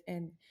storing it,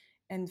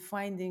 and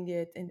finding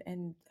it,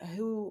 and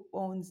who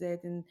owns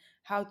it, and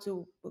how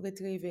to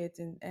retrieve it,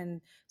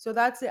 and so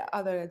that's the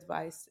other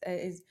advice,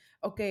 is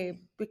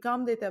okay,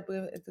 become data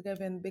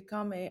driven,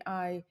 become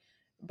AI,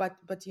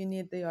 but you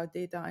need your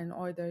data in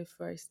order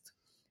first.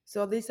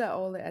 So these are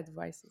all the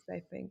advices I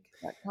think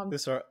that come to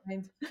Those are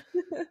mind.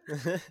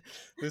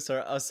 those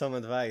are awesome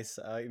advice.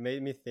 It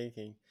made me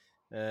thinking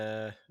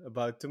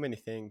about too many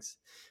things.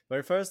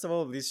 But first of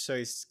all, this show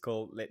is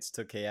called Let's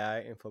Talk AI,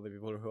 and for the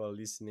people who are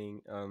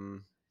listening,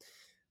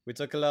 we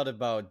talk a lot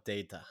about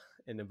data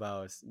and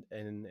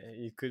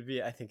it could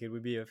be, I think it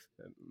would be a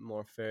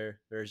more fair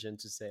version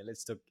to say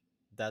let's talk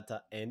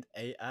data and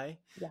AI,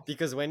 Yes.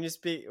 because when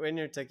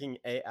you're talking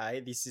AI,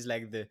 this is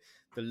like the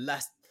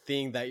last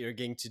thing that you're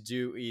going to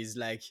do is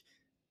like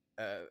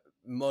uh,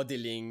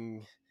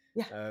 modeling,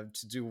 Yeah.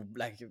 to do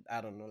like,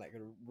 I don't know, like a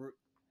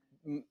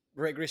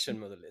regression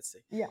model, let's say.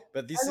 Yeah.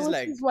 But this And is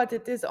which is like, what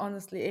it is,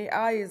 honestly.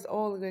 AI is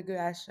all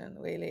regression,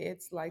 really.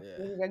 It's like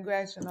yeah.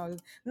 regression or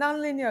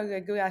nonlinear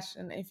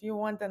regression. If you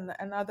want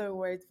another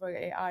word for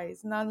AI,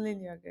 it's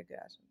nonlinear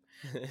regression.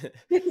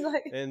 It's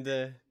like,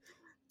 And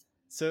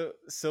so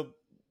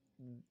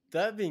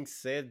that being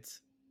said,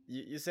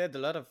 you said a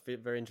lot of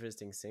very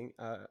interesting thing.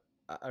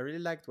 I really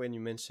liked when you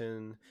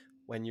mentioned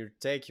when you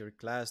take your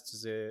class to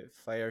the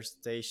fire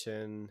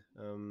station,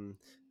 um,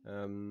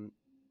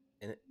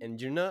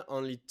 and you not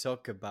only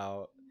talk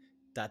about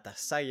data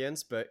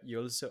science, but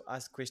you also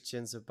ask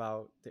questions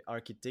about the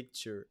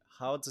architecture.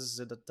 How does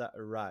the data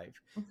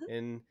arrive, mhm,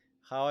 and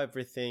how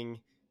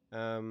everything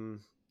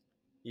um,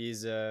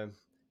 is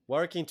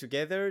working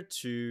together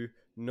to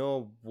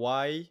know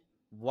why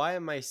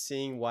am I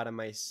seeing what am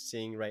I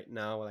seeing right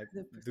now, like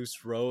 100%.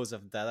 those rows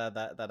of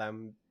data that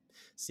I'm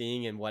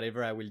seeing, and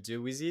whatever I will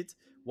do with it,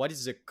 what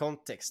is the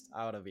context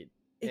out of it.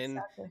 And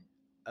Exactly.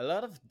 a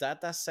lot of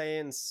data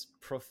science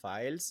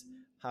profiles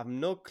have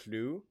no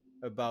clue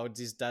about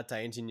this data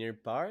engineer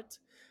part,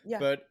 Yeah,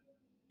 but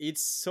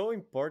it's so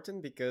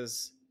important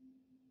because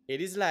it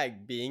is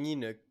like being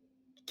in a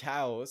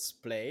chaos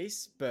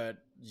place, but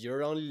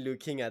you're only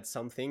looking at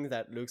something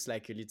that looks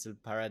like a little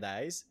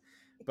paradise.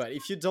 But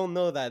if you don't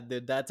know that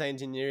the data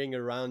engineering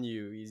around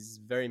you is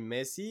very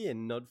messy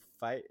and not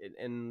fight,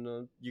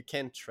 and you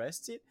can't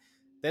trust it,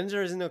 then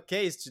there is no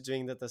case to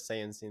doing data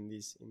science in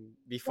this yeah.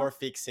 before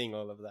fixing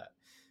all of that.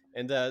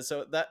 And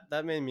so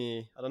that made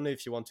me. I don't know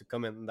if you want to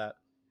comment on that.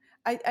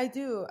 I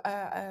do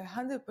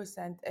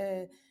 100%.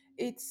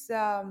 It's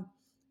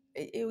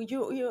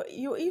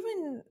you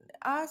even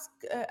ask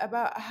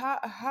about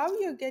how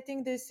you're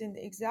getting this, and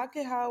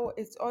exactly how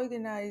it's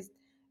organized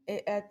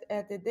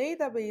at the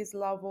database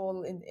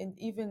level, and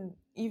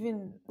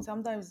even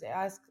sometimes they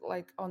ask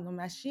like on the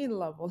machine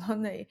level,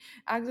 on the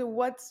actually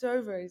what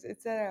servers,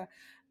 etc.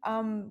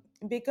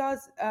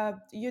 Because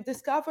you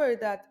discover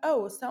that,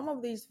 oh, some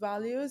of these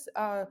values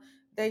are,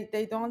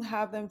 they don't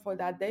have them for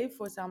that day,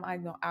 for some, I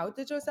don't know,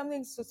 outage or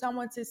something, so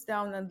someone sits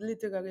down and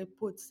literally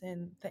puts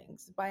in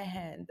things by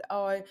hand,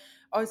 or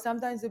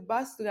sometimes a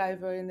bus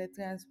driver in the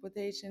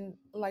transportation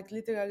like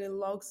literally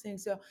logs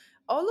things. So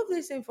all of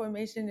this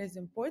information is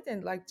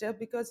important, like just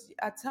because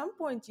at some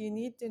point you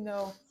need to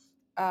know,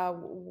 uh,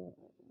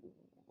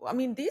 I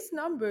mean, these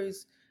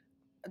numbers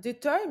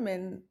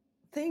determine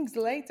things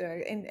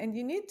later, and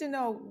you need to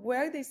know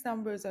where these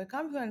numbers are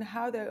coming from and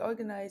how they're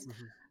organized.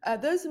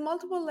 Hmm. There's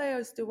multiple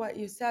layers to what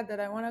you said that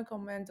I want to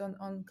comment on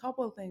a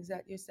couple of things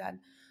that you said.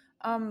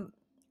 um,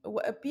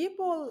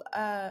 People,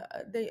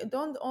 they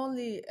don't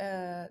only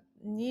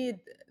need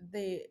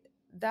the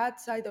that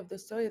side of the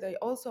story, they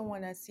also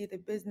want to see the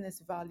business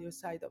value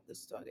side of the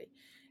story.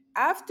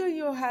 After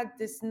you had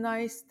this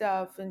nice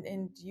stuff,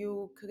 and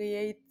you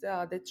create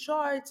the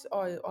charts,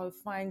 or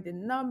find the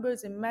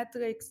numbers and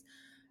metrics,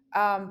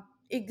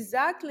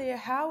 exactly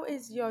how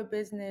is your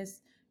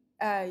business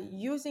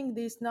using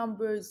these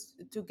numbers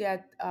to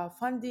get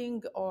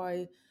funding,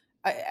 or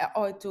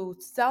to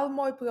sell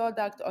more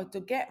product, or to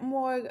get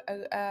more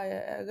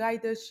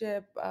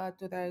ridership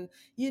to the,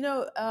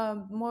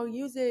 more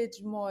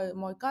usage,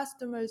 more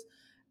customers.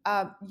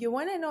 You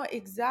want to know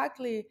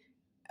exactly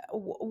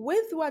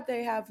with what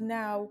they have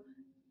now,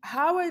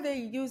 how are they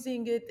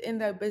using it in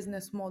their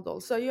business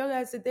model. So you're,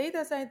 as a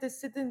data scientist,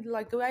 sitting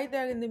like right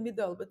there in the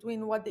middle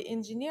between what the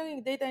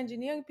data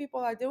engineering people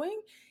are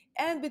doing,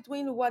 and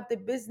between what the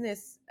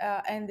business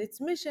and its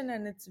mission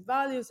and its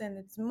values and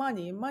its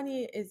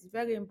money is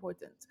very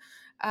important.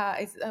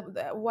 It's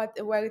what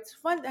where it's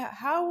fun,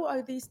 how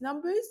are these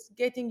numbers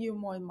getting you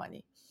more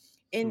money,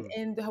 Hmm.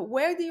 and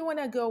where do you want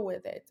to go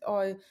with it,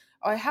 or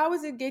how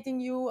is it getting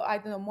you, I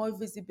don't know, more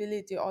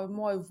visibility or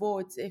more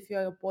votes if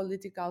you're a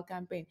political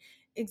campaign.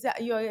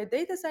 exactly, you're a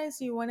data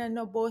science, you want to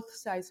know both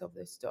sides of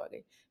the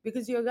story,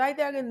 because you're right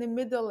there in the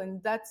middle,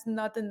 and that's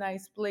not a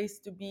nice place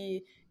to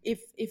be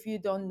if you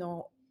don't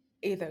know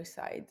either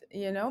side,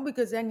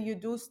 because then you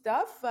do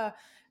stuff,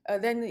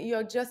 then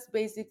you're just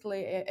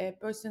basically a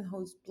person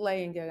who's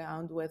playing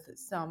around with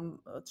some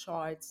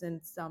charts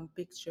and some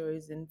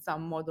pictures and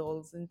some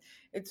models, and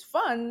it's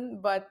fun,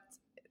 but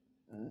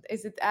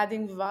is it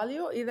adding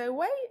value either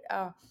way?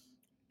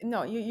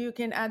 No, you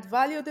can add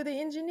value to the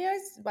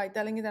engineers by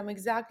telling them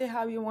exactly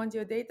how you want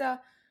your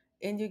data,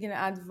 and you can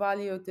add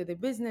value to the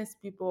business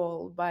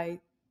people by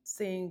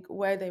saying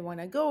where they want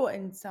to go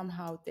and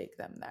somehow take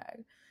them there.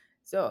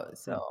 so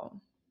Hmm.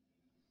 so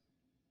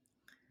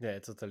Yeah,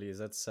 totally.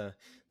 That's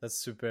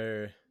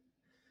super.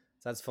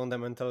 That's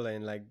fundamental,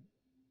 and like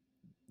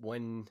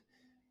when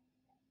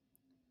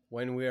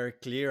when we are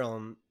clear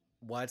on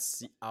what's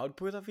the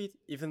output of it,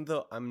 even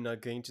though I'm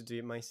not going to do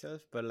it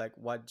myself, but like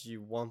what do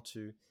you want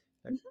to,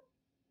 like Mhm,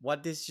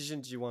 what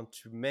decision do you want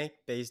to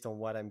make based on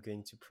what I'm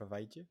going to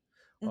provide you,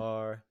 mhm,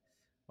 or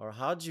or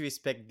how do you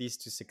expect this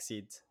to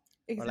succeed,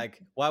 or like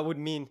exactly. what would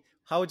mean,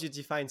 how would you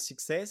define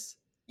success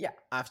Yeah,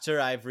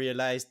 after I've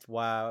realized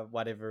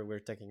whatever we're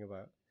talking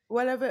about.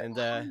 whatever, And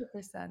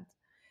 100%.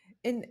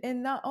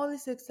 In not only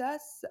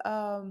success,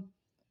 oh,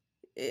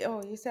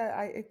 you said,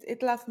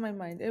 it left my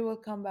mind, it will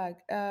come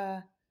back.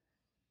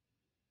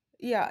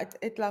 Yeah,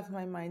 it left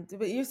my mind,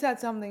 but you said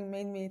something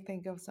made me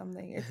think of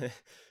something. It's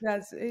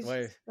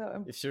well, just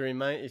so if you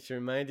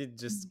remind it,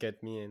 just important.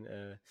 get me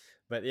in.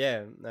 But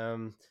yeah,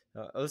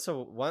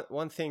 also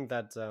one thing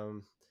that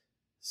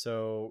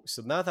so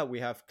now that we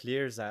have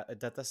clear that a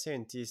data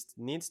scientist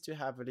needs to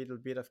have a little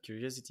bit of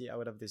curiosity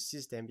out of the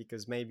system,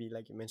 because maybe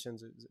like you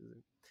mentioned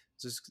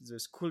the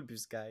school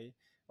bus guy,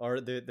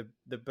 or the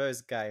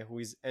bus guy who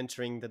is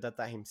entering the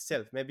data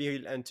himself, maybe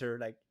he'll enter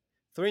like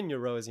 3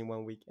 euros in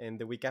 1 week, and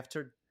the week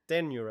after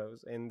 10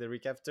 euros, and the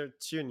week after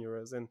 2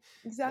 euros, and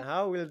Exactly.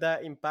 how will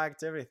that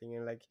impact everything?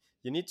 And like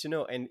you need to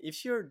know. And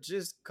if you're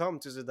just come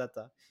to the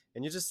data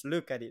and you just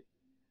look at it,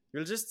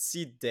 you'll just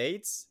see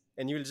dates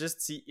and you'll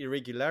just see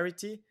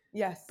irregularity,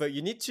 Yes. but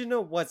you need to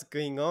know what's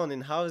going on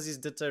and how this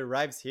data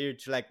arrives here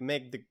to like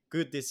make the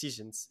good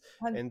decisions.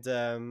 Hun- And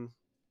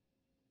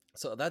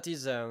so that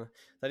is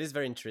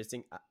very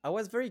interesting. I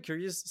was very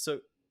curious.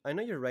 So I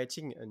know you're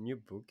writing a new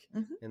book,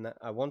 mhm. and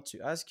I want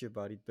to ask you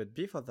about it. But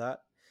before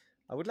that,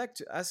 I would like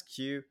to ask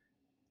you,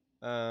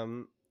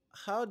 um,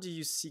 how do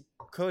you see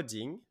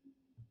coding?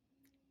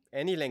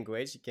 Any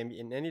language, it can be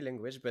in any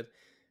language, but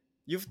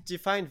you've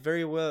defined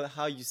very well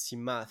how you see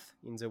math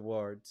in the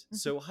world. Mhm.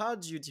 So how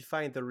do you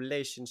define the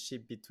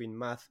relationship between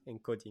math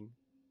and coding?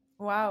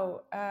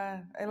 Wow,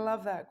 I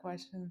love that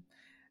question.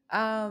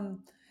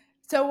 Um,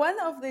 so one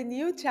of the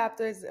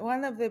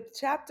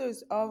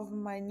chapters of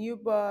my new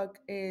book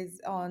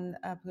is on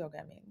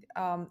programming.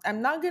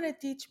 I'm not going to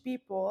teach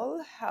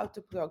people how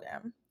to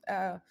program.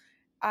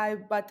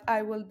 But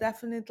I will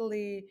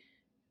definitely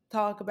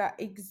talk about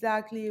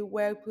exactly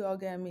where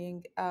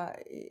programming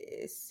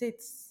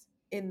sits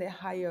in the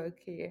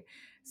hierarchy.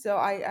 So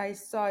I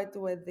start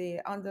with the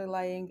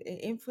underlying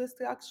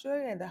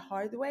infrastructure and the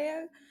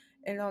hardware.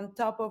 And on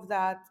top of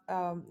that,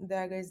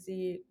 there is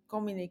the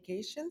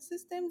communication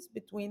systems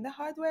between the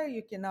hardware.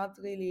 You cannot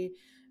really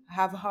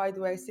have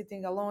hardware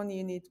sitting alone.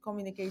 You need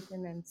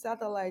communication and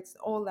satellites,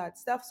 all that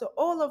stuff. So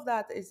all of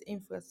that is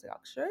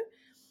infrastructure.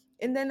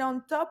 And then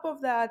on top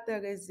of that,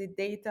 there is the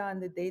data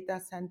and the data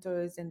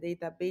centers and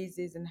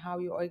databases and how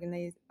you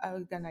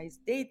organize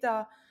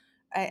data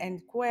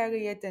and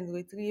query it and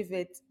retrieve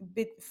it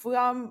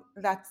from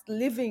that's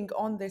living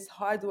on this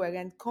hardware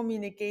and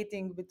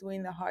communicating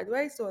between the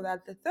hardware. So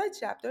that's the third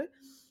chapter.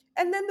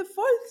 And then the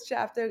fourth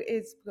chapter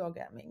is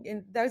programming.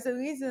 And there's a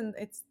reason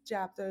it's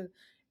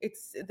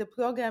the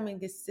programming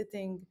is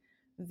sitting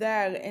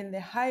there in the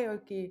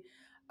hierarchy,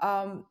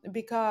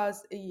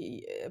 because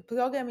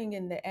programming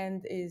in the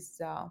end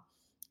is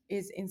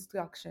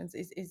instructions,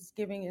 is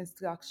giving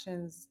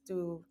instructions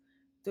to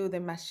the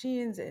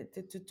machines,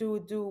 to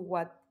do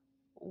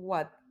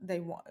what they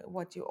want,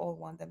 what you all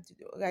want them to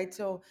do, right?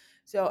 So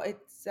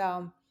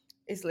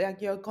it's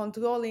like you're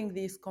controlling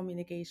these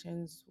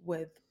communications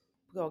with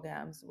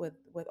programs, with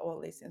all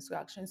these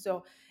instructions.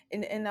 So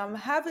and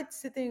have it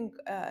sit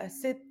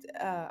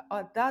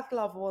at that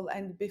level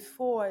and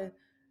before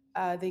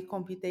the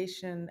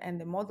computation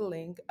and the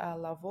modeling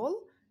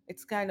level.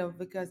 It's kind of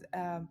because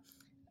I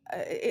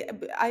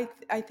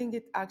think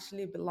it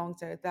actually belongs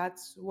there.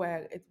 That's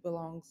where it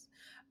belongs.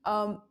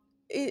 Um,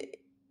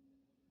 it,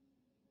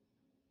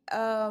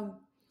 um,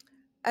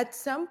 at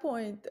some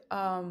point,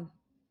 I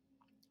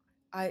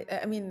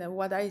mean,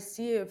 what I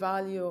see a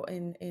value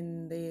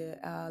in the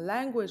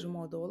language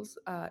models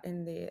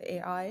in the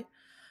AI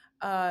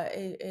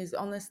is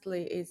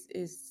honestly is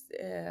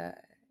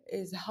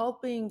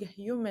helping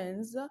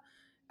humans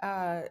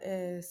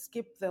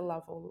skip the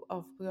level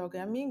of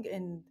programming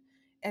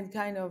and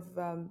kind of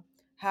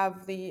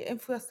have the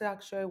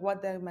infrastructure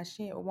what their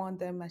machine want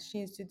their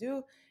machines to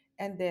do,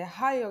 and the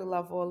higher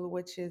level,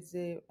 which is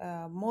the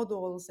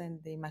models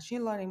and the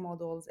machine learning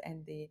models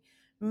and the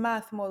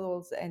math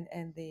models and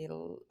the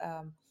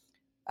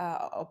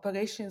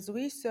operations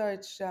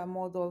research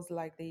models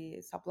like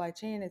the supply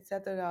chain,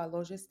 etc.,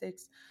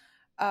 logistics.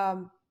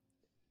 Um,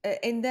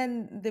 and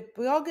then the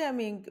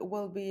programming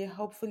will be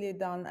hopefully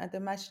done at the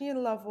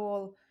machine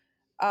level,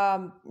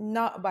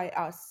 not by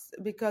us,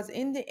 because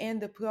in the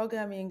end, the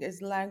programming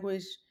is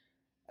languages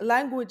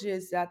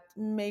that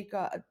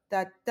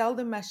that tell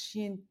the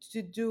machine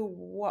to do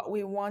what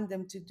we want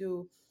them to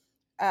do.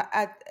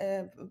 At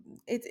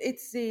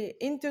It's the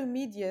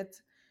intermediate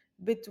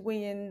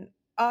between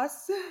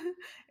us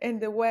and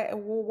the where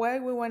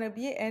we want to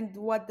be and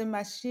what the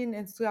machine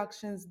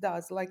instructions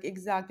does, like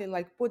exactly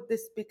like put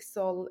this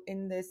pixel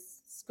in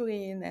this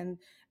screen, and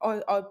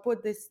or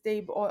put this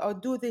table, or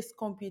do this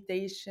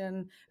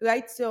computation,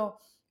 right? So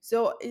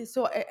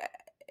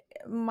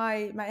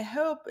my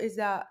hope is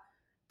that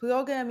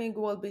programming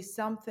will be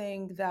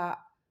something that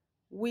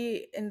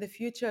we in the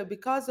future,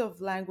 because of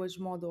language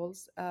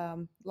models,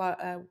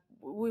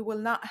 we will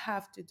not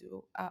have to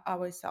do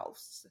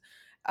ourselves.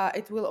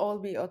 It will all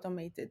be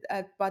automated.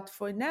 But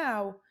for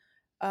now,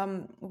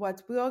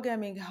 what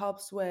programming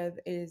helps with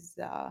is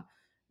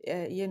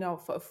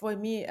for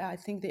me, I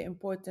think the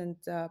important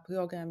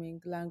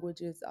programming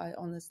languages are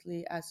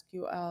honestly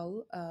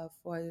SQL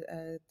for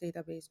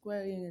database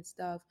querying and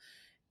stuff,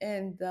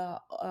 and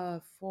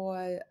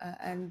for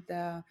and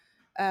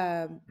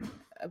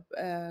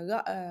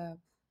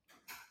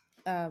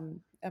um,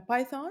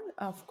 Python,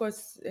 of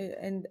course,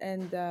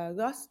 and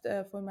Rust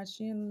for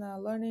machine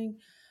learning,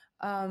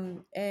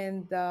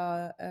 and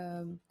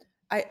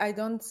I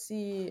don't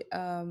see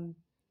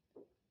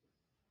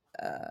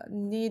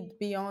need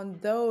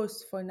beyond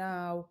those for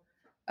now.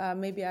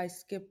 Maybe I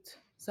skipped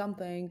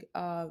something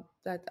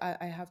that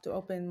I have to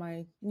open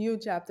my new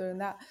chapter in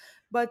that.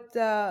 But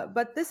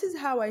this is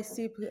how I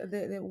see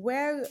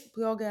where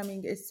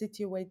programming is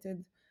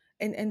situated,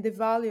 and the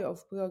value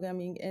of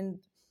programming, and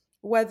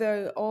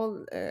whether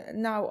all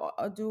now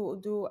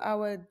do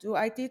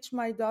I teach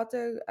my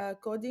daughter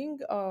coding?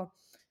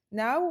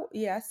 Now,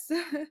 yes.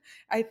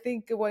 I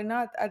think we're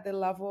not at the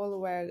level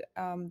where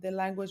the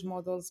language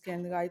models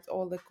can write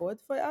all the code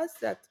for us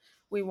that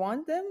we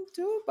want them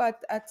to,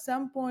 but at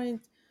some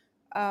point,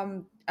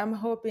 I'm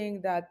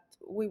hoping that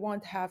we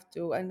won't have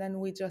to, and then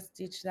we just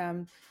teach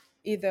them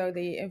either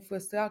the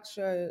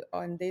infrastructure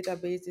on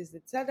databases,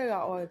 etc.,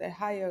 or the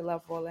higher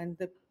level, and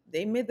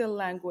the middle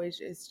language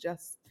is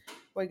just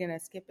we're gonna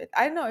skip it.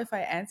 I don't know if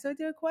I answered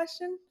your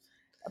question,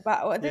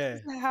 but this Yeah.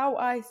 is how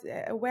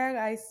where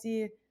I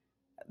see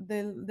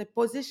the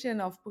position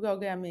of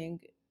programming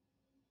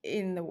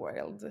in the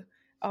world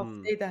of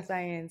Hmm. data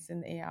science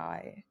and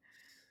AI.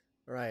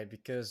 Right,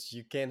 because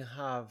you can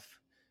have,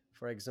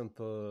 for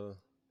example,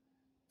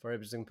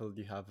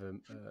 you have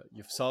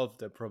you've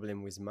solved a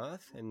problem with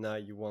math, and now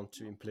you want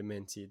to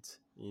implement it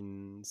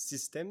in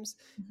systems,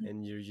 Mhm.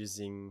 and you're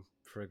using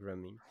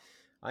programming.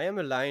 I am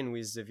aligned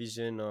with the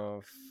vision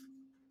of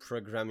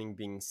programming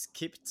being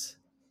skipped,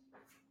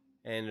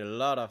 and a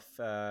lot of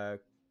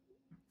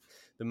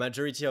the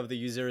majority of the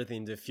users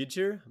in the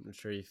future. I'm not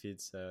sure if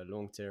it's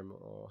long term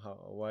or how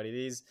or what it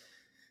is.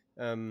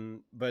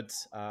 But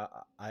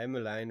I am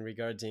aligned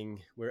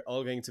regarding we're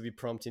all going to be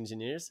prompt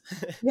engineers,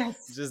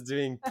 Yes. just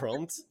doing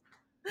prompts.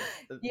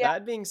 Yeah.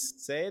 That being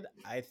said,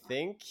 I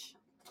think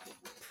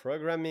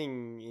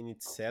programming in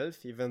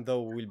itself, even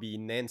though will be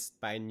enhanced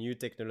by new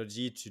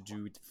technology to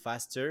do it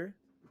faster,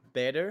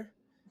 better,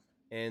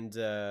 and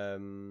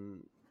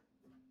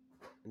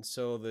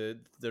so the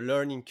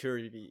learning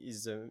curve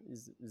is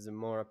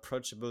more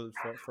approachable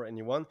for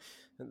anyone.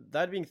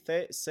 That being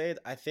said,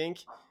 I think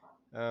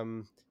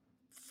um,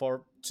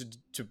 for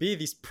to be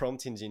this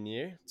prompt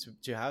engineer,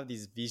 to have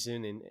this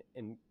vision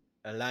and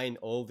align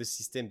all the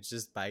systems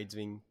just by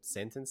doing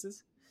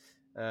sentences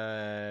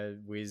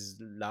with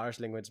large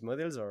language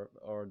models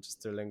or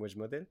just a language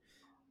model.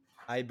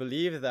 I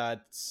believe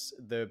that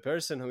the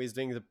person who is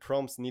doing the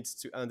prompts needs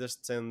to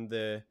understand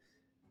the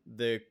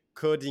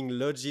coding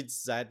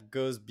logics that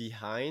goes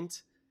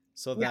behind,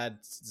 so Yeah.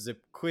 that the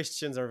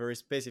questions are very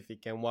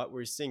specific. And what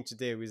we're seeing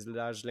today with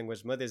large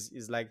language models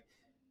is like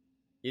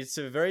it's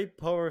a very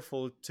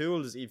powerful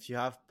tool if you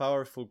have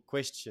powerful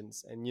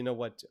questions and you know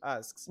what to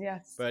ask,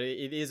 Yes. but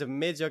it is a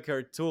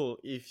mediocre tool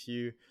if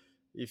you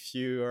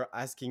are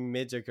asking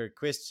mediocre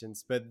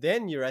questions, but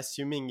then you're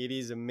assuming it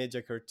is a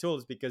mediocre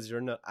tool because you're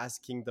not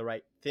asking the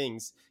right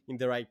things in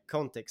the right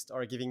context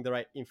or giving the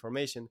right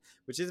information,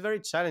 which is very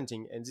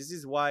challenging. And this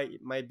is why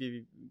it might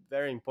be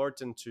very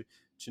important to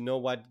know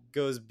what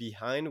goes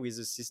behind with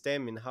the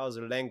system and how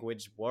the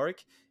language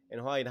work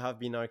and how it have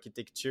been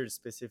architectured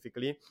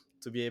specifically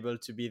to be able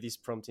to be this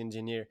prompt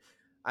engineer,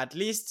 at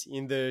least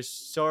in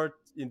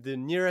the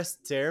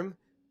nearest term.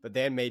 But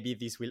then maybe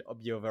this will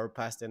be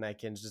overpassed and I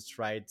can just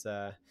write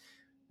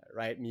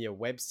me a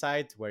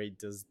website where it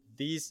does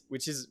this,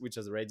 which is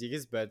already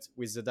is, but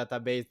with the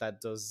database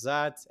that does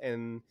that.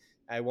 And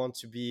I want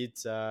to be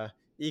it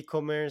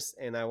e-commerce,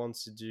 and I want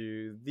to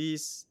do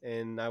this,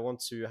 and I want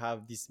to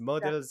have these Yeah.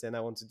 models, and I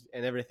want to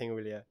and everything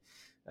will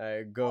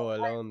go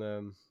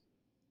along.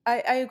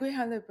 I agree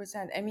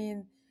 100%.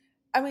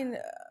 I mean,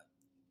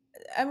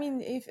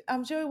 if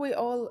I'm sure we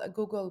all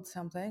Googled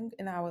something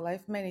in our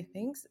life, many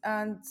things,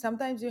 and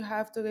sometimes you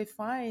have to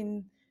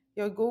refine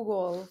your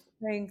Google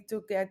thing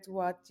to get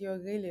what you're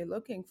really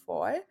looking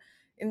for.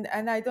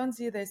 And I don't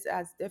see this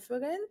as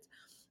different.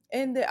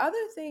 And the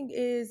other thing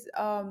is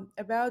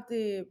about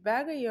the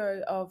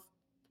barrier of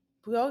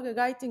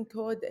writing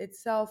code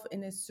itself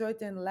in a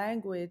certain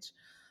language,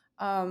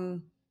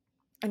 um,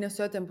 in a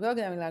certain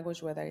programming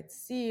language, whether it's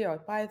C or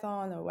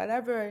Python or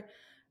whatever.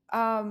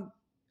 Um,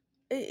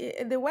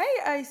 the way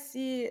I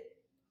see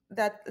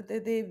that uh,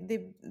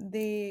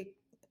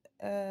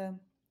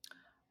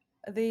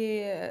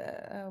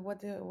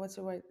 what's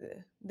the word,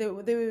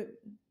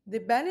 the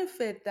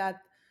benefit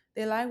that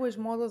the language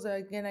models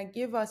are gonna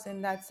give us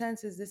in that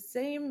sense is the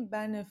same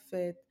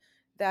benefit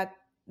that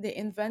the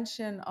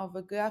invention of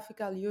a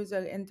graphical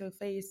user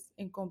interface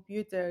in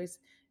computers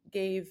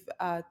gave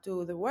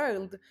to the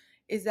world,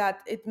 is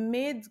that it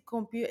made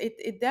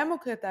it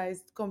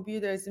democratized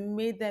computers and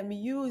made them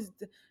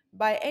used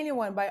by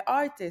anyone, by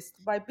artists,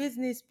 by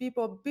business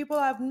people. People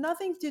have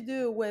nothing to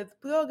do with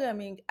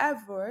programming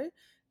ever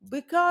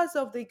because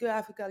of the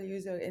graphical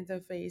user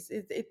interface.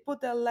 It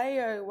put a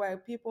layer where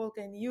people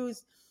can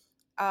use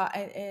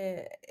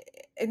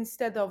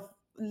instead of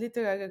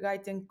literally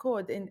writing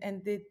code,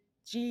 and the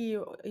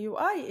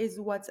GUI is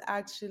what's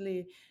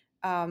actually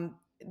um,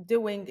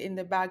 doing in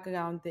the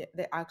background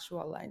the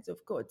actual lines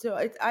of code. So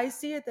I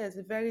see it as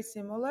very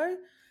similar.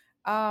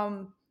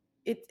 um,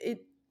 it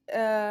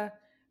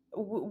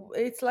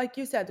it's like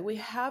you said, we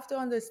have to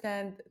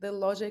understand the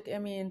logic. I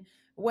mean,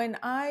 when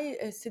I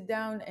sit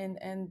down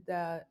and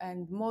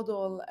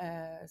model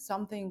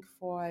something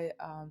for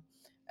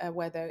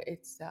whether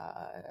it's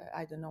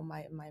I don't know,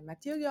 my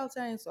material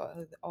science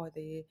or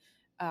the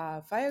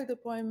fire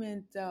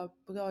deployment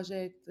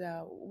project,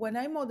 when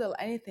I model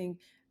anything,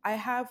 I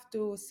have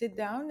to sit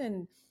down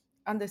and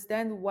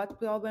understand what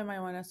problem I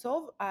want to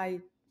solve.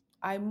 I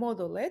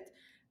model it,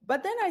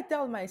 but then I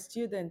tell my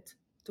student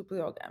to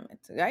program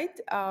it, right?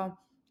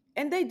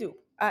 And they do.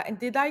 And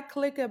did I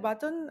click a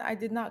button? I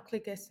did not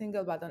click a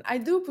single button. I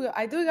do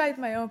write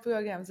my own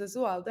programs as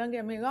well. Don't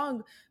get me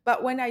wrong.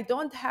 But when I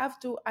don't have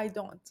to, I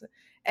don't.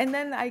 And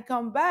then I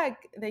come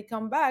back. They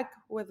come back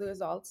with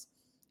results,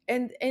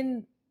 and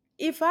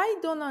if I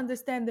don't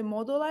understand the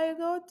model I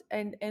wrote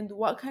and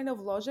what kind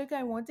of logic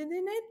I wanted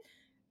in it,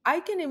 I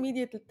can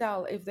immediately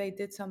tell if they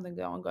did something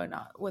wrong or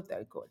not with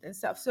their code and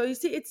stuff. So you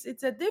see, it's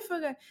a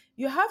different.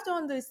 You have to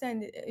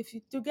understand, if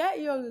you to get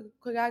your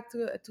correct,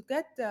 to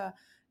get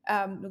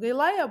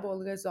reliable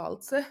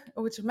results,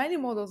 which many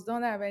models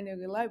don't have any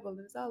reliable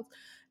results.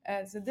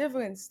 It's a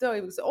different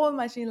story, because all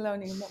machine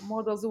learning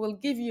models will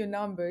give you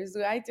numbers,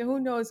 right? Who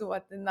knows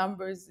what the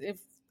numbers, if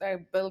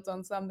they're built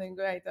on something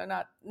great or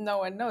not? No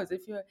one knows.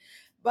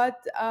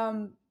 But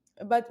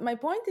but my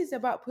point is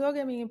about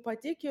programming in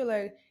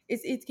particular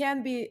is it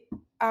can be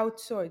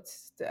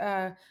outsourced.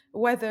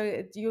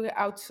 Whether you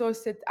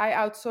outsource it, I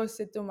outsource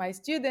it to my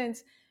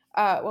students.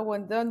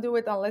 Well, don't do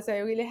it unless I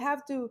really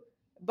have to.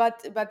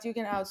 But you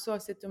can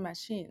outsource it to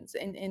machines,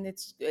 and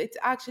it's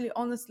actually,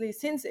 honestly,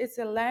 since it's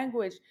a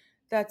language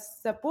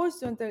that's supposed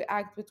to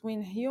interact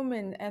between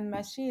human and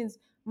machines,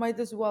 might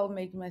as well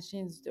make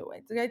machines do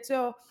it, right?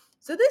 So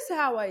this is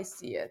how I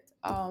see it.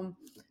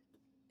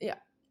 Yeah.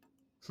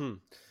 Hmm.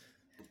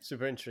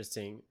 Super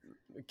interesting.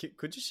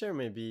 Could you share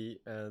maybe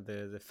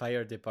the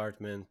fire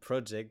department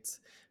project?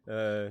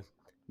 Uh,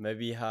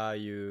 Maybe how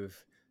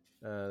you've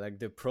like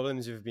the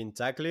problems you've been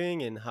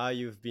tackling and how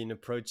you've been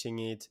approaching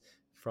it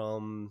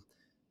from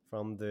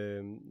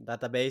the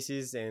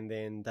databases and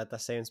then data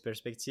science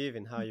perspective,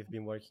 and how you've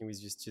been working with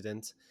your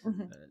students,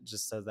 Mhm.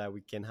 just so that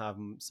we can have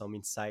some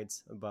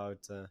insights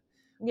about how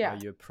Yeah.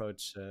 you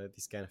approach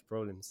these kind of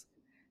problems.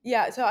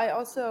 Yeah, so I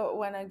also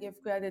want to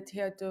give credit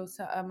here to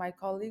my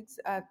colleagues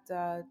at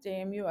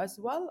JMU as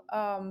well.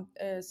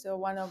 So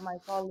one of my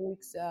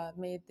colleagues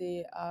made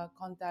the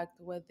contact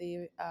with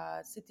the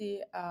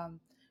city,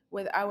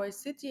 with our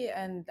city,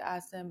 and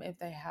asked them if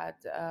they had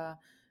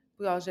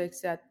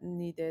projects that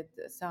needed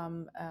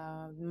some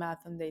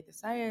math and data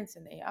science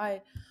and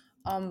AI.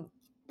 Um,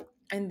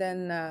 and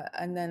then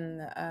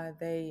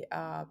they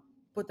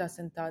put us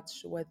in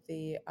touch with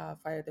the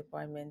fire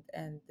department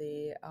and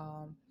the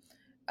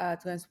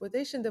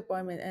transportation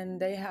department, and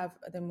they have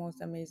the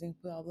most amazing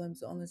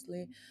problems,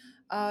 honestly.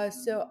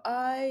 With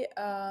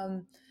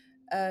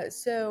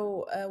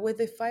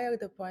the fire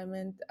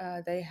department,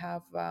 they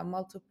have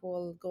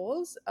multiple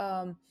goals.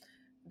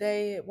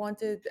 They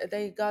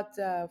got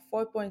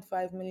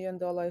 $4.5 million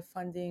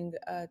funding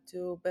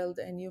to build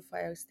a new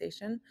fire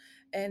station,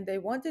 and they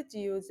wanted to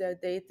use their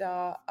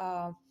data,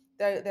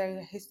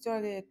 their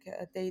historic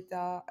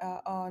data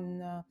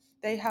on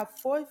they have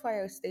four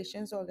fire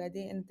stations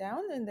already in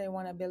town, and they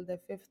want to build a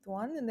fifth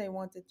one, and they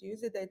wanted to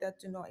use the data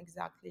to know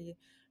exactly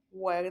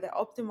where the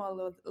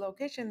optimal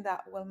location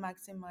that will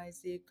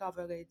maximize the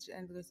coverage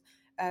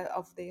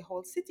of the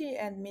whole city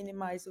and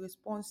minimize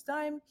response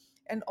time,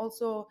 and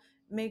also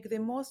make the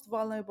most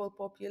vulnerable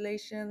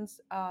populations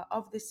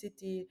of the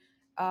city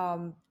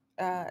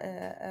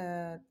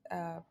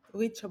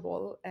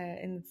reachable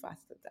in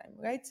faster time,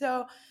 right?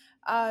 So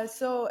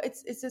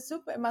it's a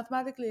super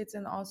mathematically it's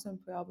an awesome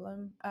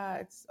problem.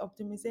 It's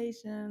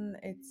optimization.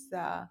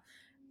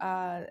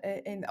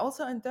 And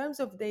also in terms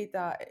of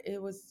data,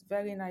 it was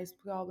very nice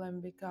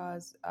problem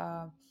because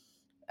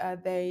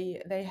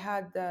they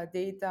had the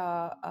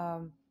data.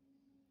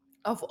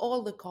 Of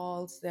all the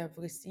calls they've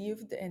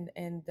received and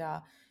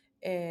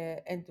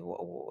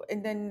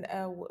then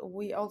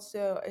we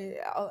also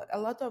a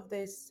lot of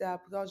this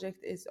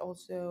project is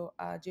also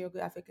a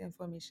geographic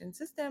information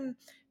system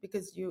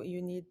because you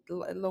need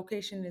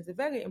location is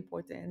very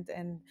important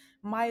and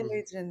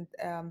Mm. mileage and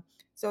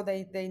so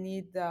they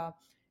need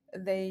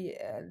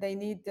they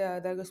need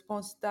the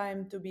response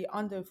time to be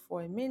under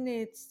 4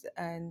 minutes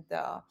and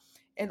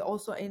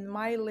also in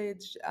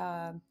mileage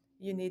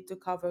you need to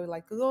cover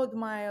like road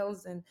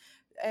miles and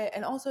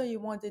also you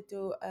wanted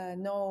to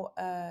know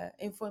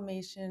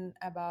information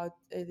about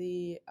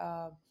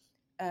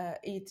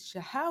each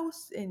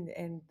house and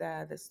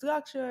the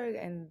structure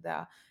and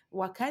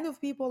what kind of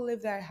people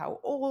live there, how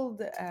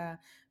old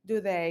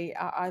do they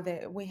are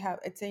they. We have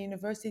it's a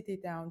university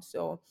town,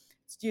 so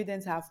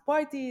students have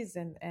parties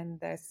and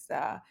there's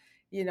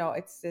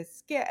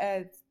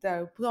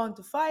they're prone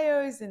to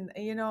fires and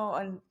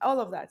and all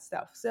of that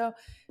stuff. So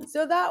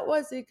that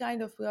was the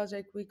kind of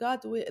project we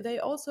got. They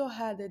also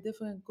had a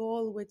different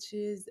goal, which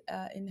is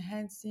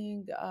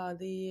enhancing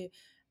the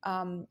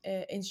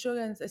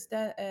insurance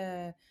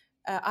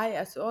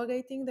ISO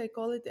rating, they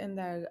call it in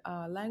their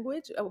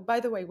language. Oh, by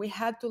the way, we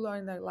had to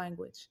learn their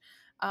language.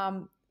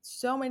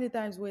 So many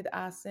times we'd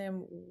ask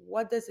them,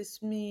 what does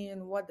this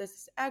mean? What does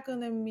this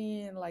acronym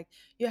mean? Like,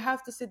 you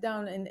have to sit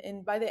down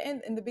and by the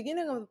end, in the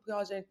beginning of the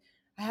project,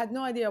 I had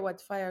no idea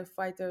what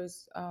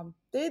firefighters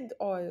did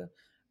or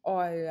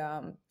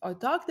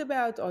talked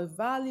about or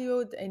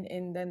valued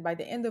and then by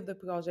the end of the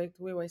project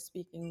we were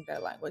speaking their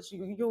language.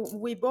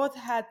 We both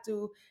had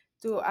to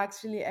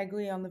actually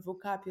agree on the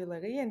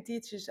vocabulary and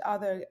teach each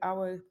other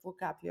our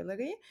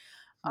vocabulary.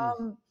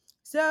 Mm.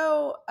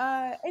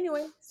 um,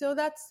 anyway, so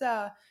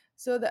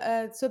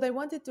they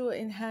wanted to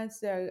enhance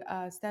their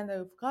standard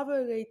of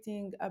cover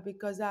rating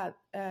because that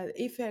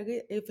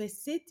if a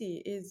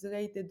city is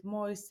rated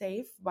more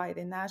safe by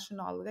the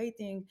national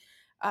rating,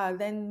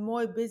 then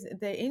more business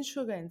the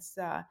insurance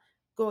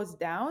goes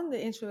down,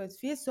 the insurance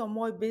fees, so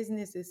more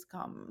businesses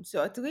come.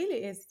 So it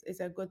really is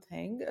a good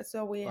thing.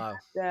 So we Wow.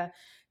 had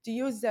to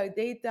use their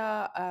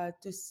data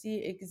to see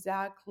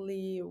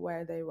exactly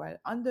where they were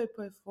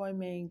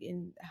underperforming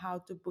and how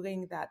to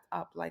bring that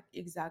up, like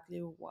exactly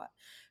what.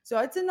 So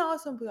it's an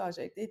awesome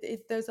project.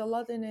 There's a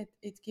lot in it.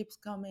 It keeps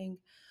coming.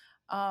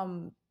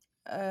 Um,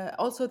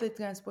 Also, the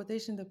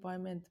transportation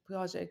department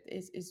project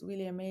is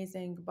really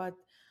amazing. But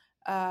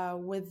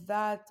with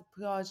that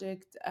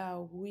project,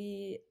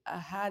 we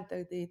had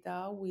the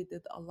data. We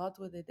did a lot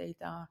with the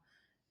data,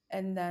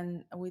 and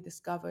then we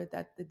discovered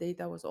that the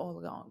data was all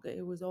wrong.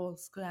 It was all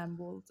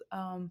scrambled.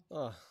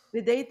 Oh.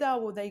 The data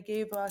what they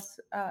gave us,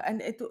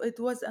 and it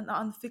was an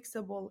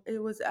unfixable. It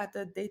was at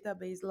a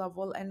database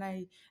level, and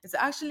I it's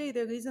actually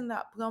the reason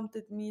that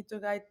prompted me to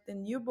write the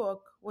new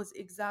book was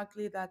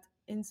exactly that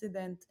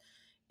incident.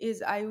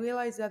 Is I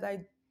realized that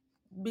I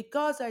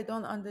because I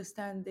don't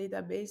understand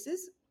databases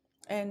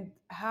and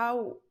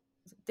how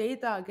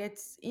data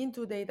gets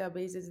into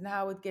databases and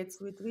how it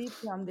gets retrieved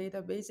from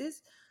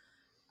databases,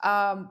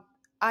 um,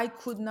 I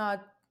could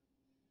not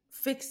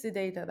fix the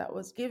data that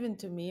was given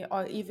to me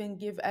or even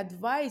give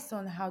advice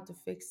on how to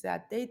fix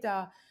that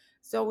data.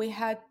 So we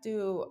had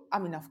to, I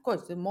mean, of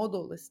course, the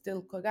model is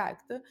still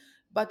correct,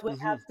 but we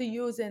Mm-hmm. have to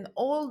use an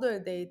older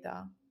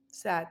data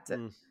set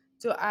Mm.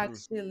 to Mm.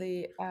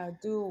 actually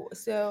do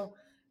so.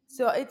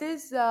 So it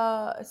is,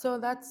 so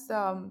that's,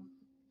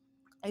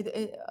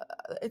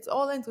 it's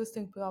all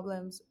interesting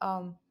problems.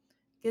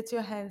 Get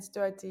your hands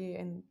dirty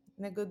in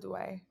a good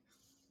way.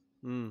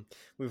 Mm.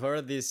 We've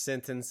heard this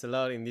sentence a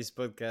lot in this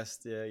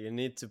podcast. Yeah, you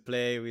need to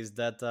play with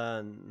data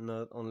and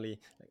not only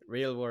like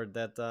real world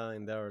data,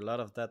 and there are a lot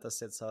of data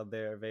sets out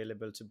there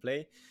available to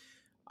play.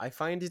 I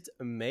find it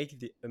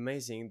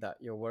amazing that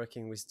you're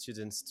working with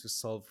students to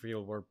solve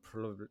real world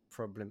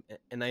problem.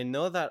 And I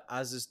know that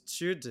as a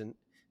student,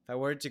 if I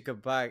were to go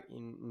back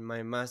in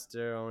my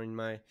master or in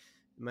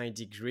my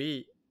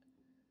degree,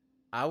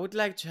 I would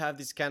like to have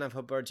this kind of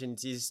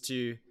opportunities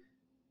to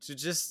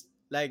just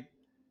like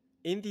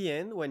in the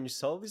end, when you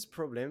solve this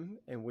problem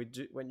and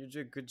when you do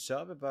a good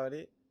job about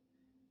it,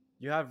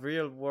 you have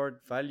real world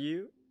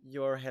value.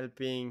 You're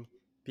helping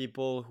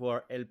people who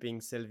are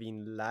helping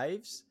saving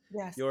lives.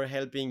 Yes. You're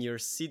helping your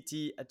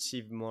city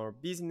achieve more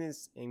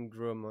business and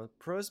grow more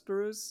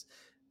prosperous.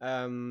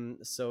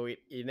 So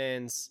it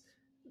ends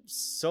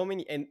so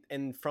many,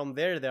 and from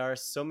there are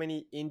so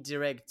many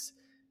indirect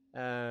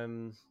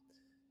um,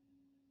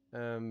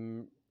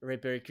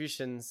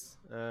 repercussions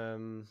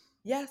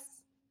Yes.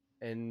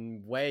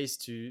 and ways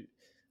to.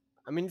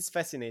 I mean, it's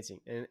fascinating,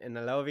 and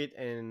I love it,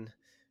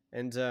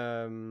 and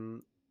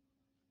um,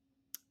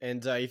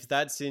 and if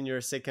that's in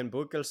your second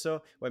book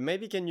also, well,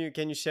 maybe can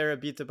you share a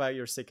bit about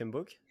your second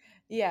book?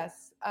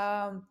 Yes.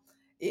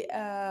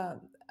 I-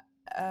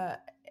 uh,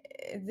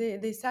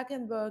 the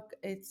second book,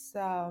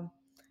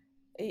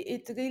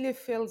 it really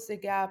fills the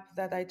gap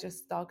that I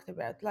just talked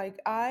about. Like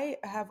I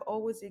have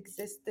always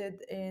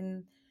existed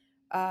in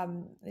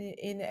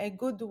a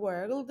good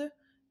world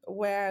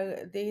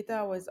where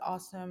data was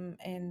awesome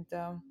and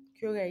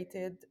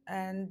curated,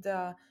 and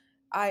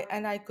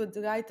I could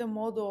write a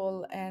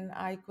model, and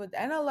I could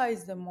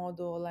analyze the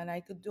model, and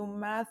I could do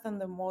math on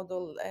the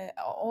model,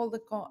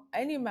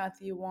 any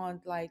math you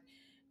want, like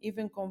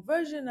even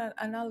conversion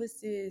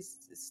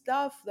analysis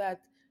stuff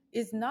that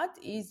is not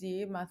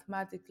easy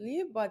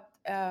mathematically, but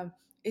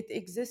it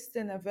exists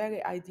in a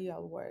very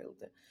ideal world.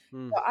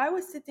 Mm, So I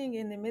was sitting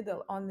in the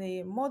middle on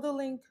the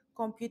modeling,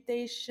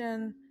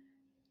 computation,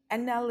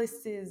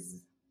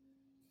 analysis,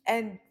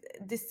 and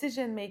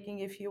decision making,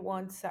 if you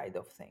want, side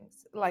of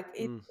things.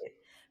 mm,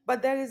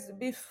 But there is,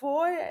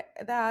 before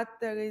that,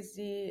 there is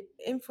the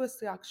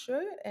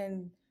infrastructure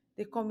and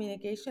the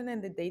communication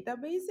and the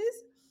databases,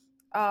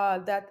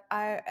 that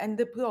I and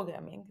the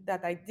programming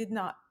that I did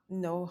not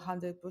know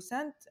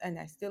 100%, and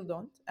I still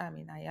don't. I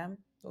mean, I am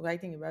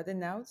writing about it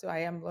now, so I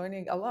am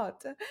learning a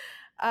lot.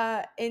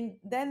 And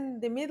then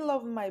the middle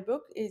of my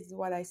book is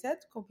what I said: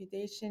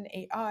 computation,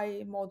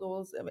 AI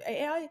models.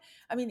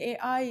 I mean,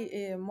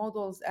 AI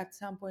models at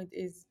some point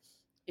is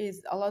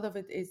a lot of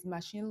it is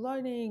machine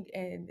learning,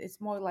 and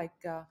it's more like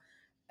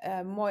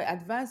more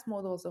advanced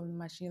models of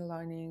machine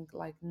learning,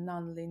 like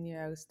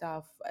nonlinear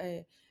stuff.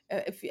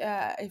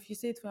 If you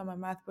see it from a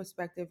math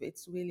perspective,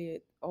 it's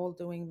really all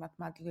doing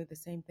mathematically the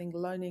same thing,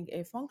 learning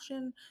a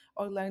function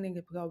or learning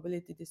a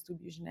probability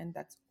distribution, and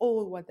that's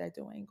all what they're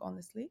doing,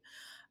 honestly.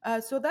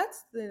 So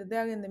that's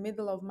there in the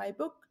middle of my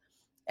book.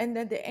 And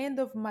at the end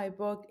of my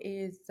book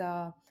is,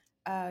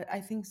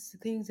 I think,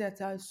 things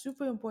that are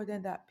super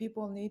important that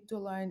people need to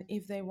learn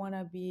if they want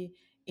to be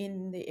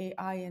in the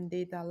AI and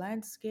data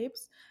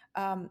landscapes.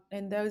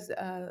 And there's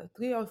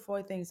three or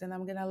four things, and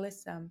I'm going to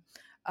list them.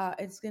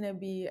 It's going to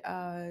be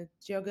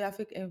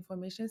geographic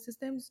information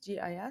systems,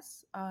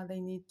 GIS. They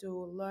need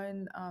to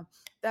learn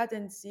that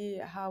and see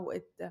how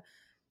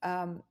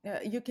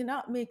you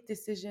cannot make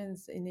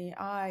decisions in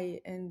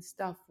AI and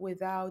stuff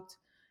without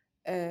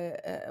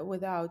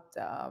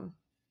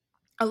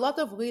a lot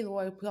of real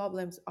world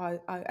problems are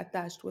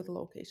attached with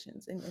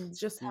locations, and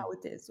just mm, how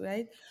it is,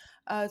 right?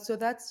 So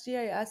that's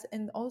GIS,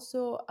 and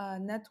also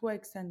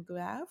networks and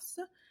graphs.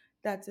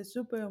 That's a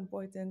super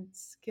important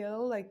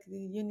skill. Like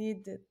you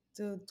need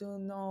to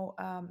know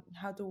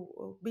how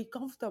to be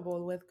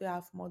comfortable with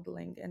graph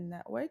modeling and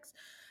networks,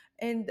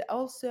 and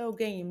also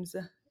games,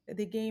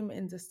 the game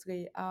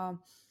industry.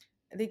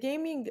 The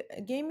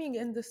gaming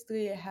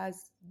industry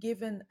has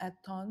given a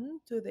ton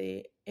to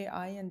the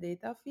AI and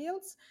data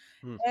fields,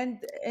 mm, and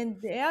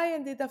the AI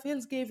and data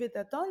fields gave it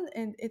a ton,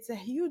 and it's a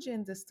huge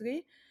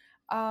industry.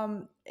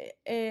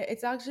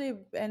 It's actually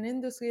an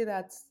industry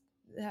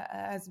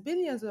has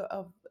billions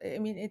I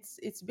mean,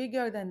 it's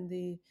bigger than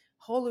the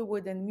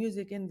Hollywood and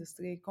music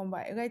industry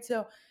combined, right?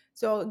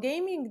 So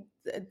gaming,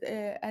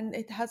 and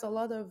it has a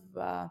lot of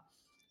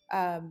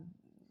um,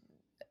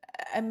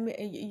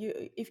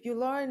 if you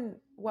learn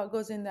what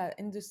goes in that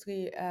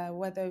industry,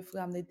 whether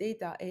from the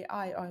data,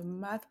 AI, or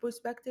math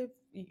perspective,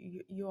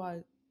 you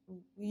are,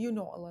 you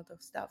know, a lot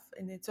of stuff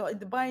in it. So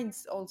it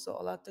binds also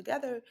a lot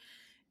together.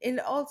 And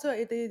also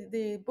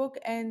the book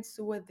ends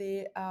with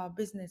the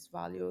business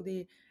value.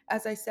 The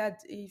As I said,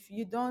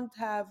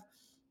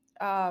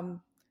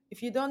 um,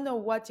 if you don't know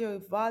what your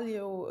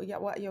value, yeah,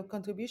 what your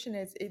contribution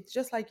is, it's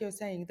just like you're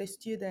saying, the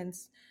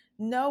students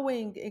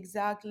knowing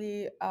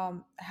exactly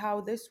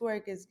how this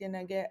work is going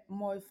to get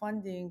more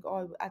funding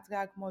or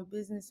attract more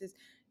businesses.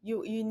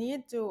 You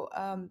need to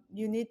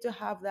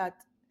have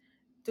that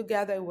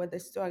together with the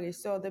story.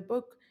 So the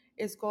book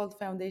is called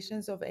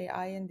Foundations of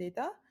AI and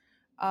Data.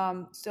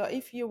 So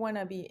if you want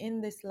to be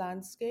in this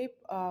landscape,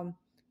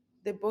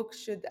 the book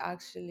should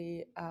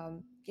actually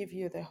give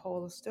you the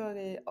whole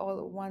story,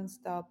 all one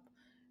stop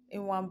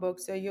in one book.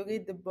 So you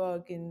read the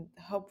book, and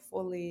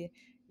hopefully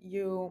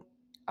you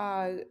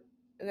are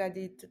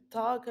ready to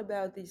talk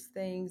about these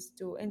things,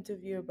 to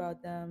interview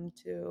about them,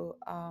 to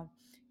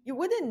you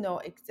wouldn't know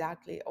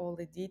exactly all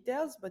the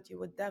details, but you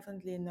would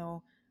definitely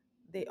know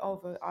the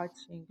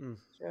overarching mm.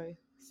 picture.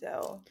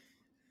 So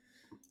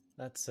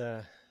That's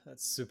uh,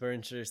 that's super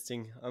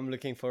interesting. I'm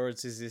looking forward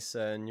to this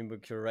new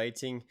book you're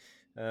writing.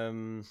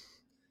 Um,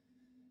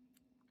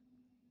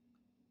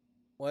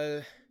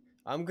 well,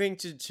 I'm going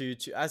to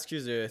ask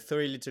you the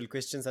three little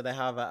questions that I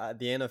have at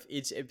the end of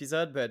each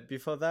episode. But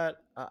before that,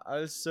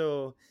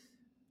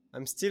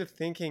 I'm still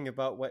thinking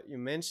about what you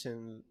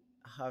mentioned,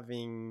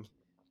 having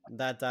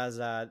data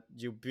that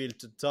you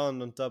built a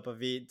ton on top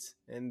of it,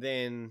 and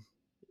then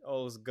it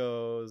all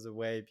goes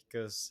away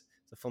because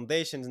the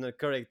foundation is not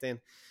correct. And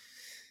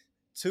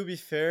to be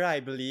fair, I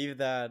believe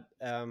that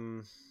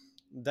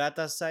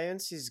data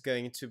science is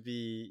going to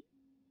be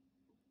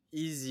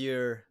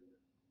easier.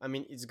 I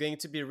mean, it's going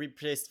to be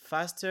replaced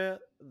faster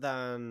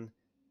than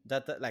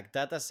data. Like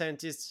data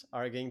scientists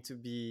are going to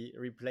be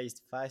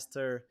replaced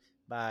faster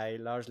by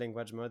large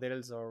language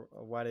models or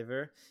whatever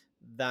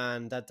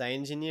than data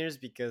engineers,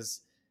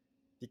 because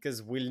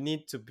we'll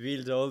need to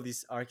build all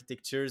these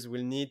architectures,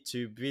 we'll need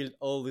to build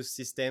all these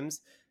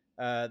systems.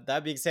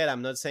 That being said,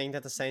 I'm not saying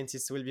that the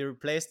scientists will be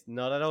replaced,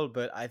 not at all,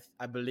 but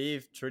I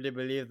believe, truly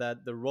believe,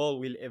 that the role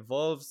will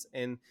evolve,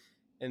 and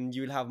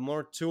you'll have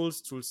more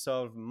tools to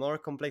solve more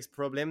complex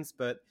problems.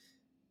 But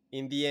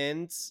in the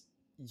end,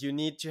 you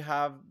need to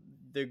have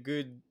the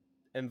good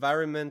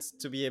environment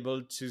to be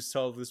able to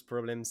solve those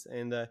problems.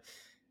 And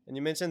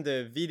you mentioned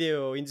the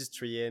video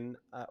industry, and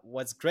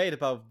what's great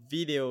about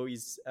video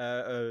is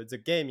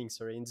the gaming,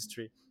 sorry,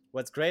 industry.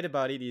 What's great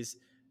about it is,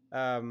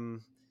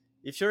 um,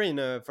 if you're in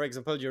a, for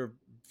example, you're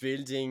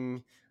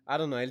building, I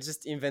don't know, I'll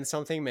just invent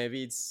something,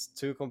 maybe it's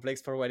too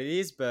complex for what it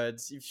is, but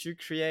if you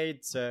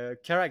create a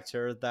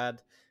character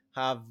that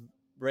have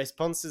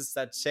responses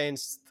that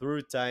change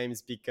through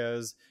times,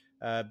 because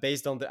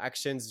based on the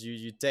actions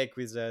you take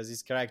with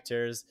these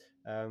characters,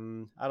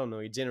 I don't know,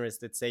 it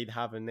generates, let's say, it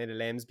have an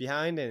LLMs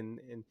behind, and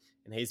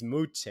his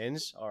mood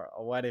change, or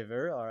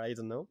whatever, or I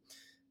don't know.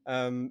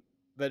 um,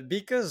 but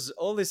because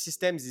all the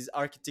systems is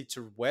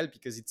architectured well,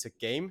 because it's a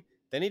game,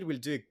 then it will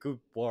do a good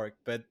work.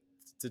 But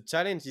the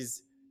challenge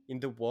is, in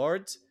the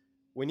word,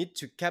 we need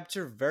to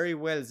capture very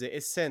well the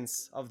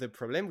essence of the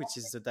problem, which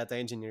is the data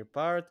engineer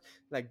part,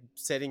 like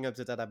setting up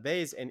the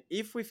database. And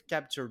if we've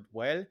captured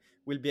well,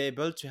 we'll be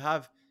able to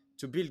have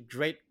to build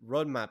great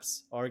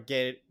roadmaps, or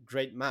get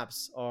great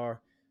maps,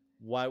 or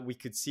what we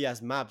could see as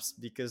maps,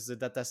 because the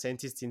data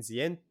scientist, in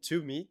the end,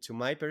 to me, to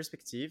my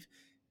perspective,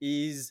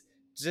 is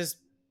just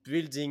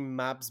building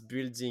maps,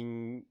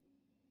 building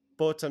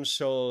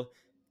potential,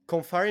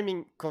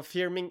 confirming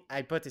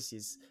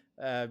hypotheses.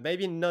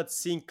 Maybe not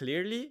seeing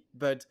clearly,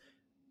 but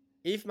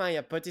if my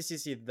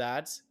hypothesis is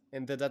that,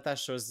 and the data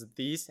shows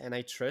this, and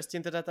I trust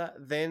in the data,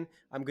 then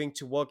I'm going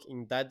to walk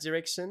in that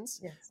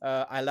directions, Yes.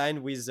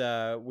 aligned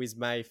with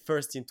my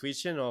first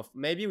intuition of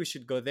maybe we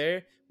should go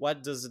there.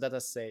 What does the data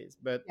say?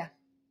 But Yeah.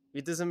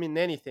 it doesn't mean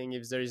anything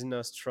if there is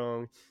no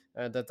strong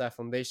data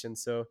foundation.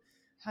 So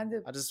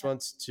I just 100%.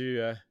 want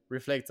to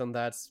reflect on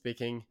that.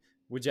 Speaking,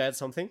 would you add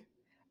something?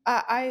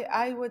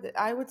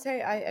 I would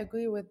say I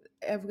agree with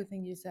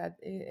everything you said.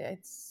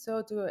 It's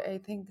so true. I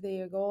think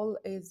the role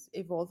is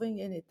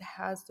evolving, and it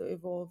has to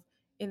evolve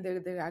in the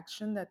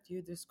direction that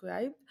you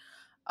described.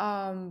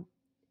 Um,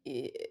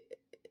 i-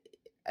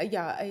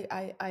 yeah,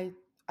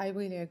 I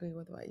really agree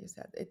with what you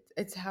said.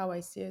 It's how I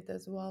see it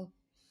as well.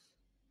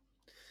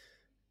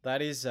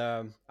 That is,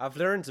 I've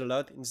learned a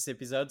lot in this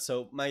episode.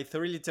 So my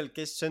three little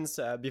questions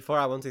before,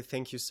 I want to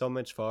thank you so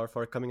much for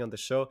coming on the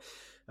show.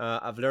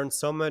 I've learned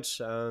so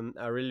much. I'm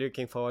really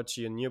looking forward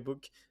to your new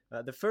book.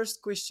 The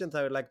first question that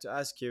I would like to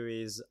ask you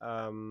is,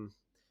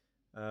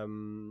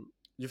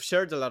 you've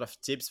shared a lot of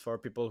tips for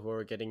people who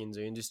are getting in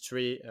the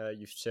industry.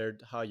 You've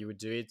shared how you would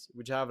do it.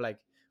 Would you have like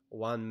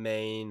one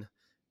main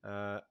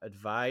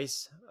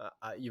advice?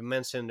 You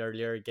mentioned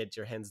earlier, get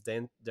your hands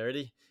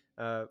dirty.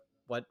 Uh,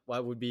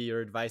 what would be your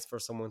advice for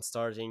someone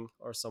starting,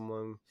 or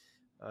someone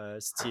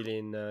still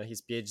in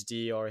his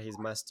PhD or his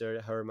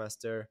master, her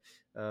master?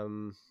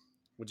 Um,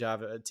 would you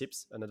have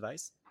tips and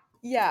advice?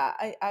 Yeah,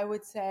 I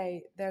would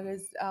say there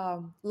is a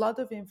lot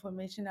of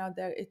information out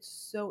there. It's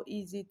so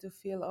easy to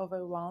feel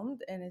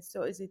overwhelmed, and it's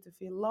so easy to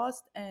feel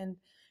lost. And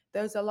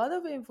there's a lot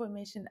of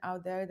information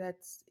out there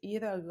that's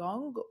either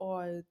wrong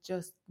or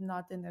just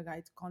not in the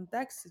right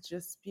context. It's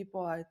just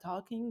people are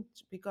talking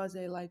because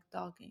they like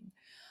talking.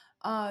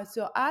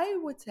 So I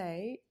would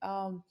say,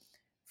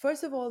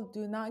 first of all,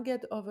 do not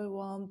get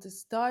overwhelmed.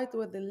 Start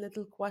with the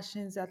little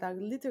questions that are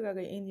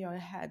literally in your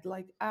head.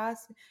 Like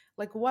ask,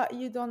 like what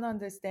you don't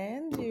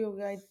understand, you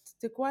write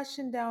the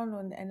question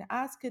down and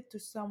ask it to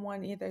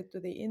someone, either to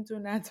the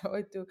internet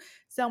or to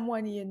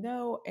someone you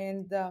know,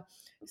 and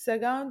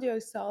surround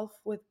yourself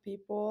with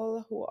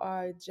people who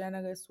are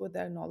generous with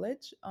their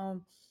knowledge.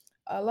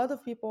 A lot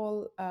of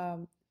people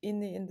in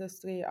the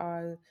industry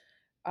are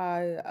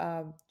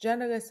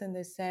generous in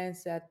the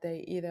sense that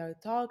they either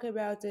talk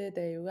about it,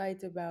 they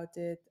write about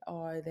it,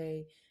 or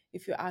they,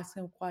 if you ask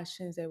them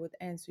questions, they would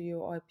answer you,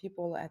 or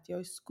people at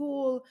your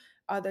school,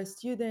 other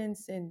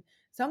students. And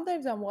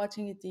sometimes I'm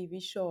watching a TV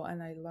show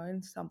and I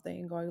learn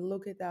something or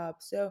look it up.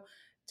 So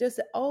just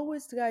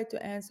always try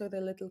to answer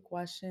the little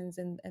questions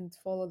and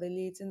follow the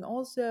leads. And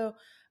also,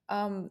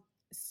 um,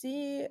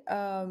 see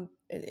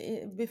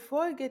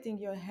before getting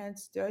your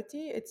hands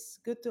dirty, it's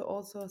good to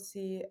also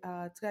see,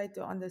 try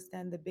to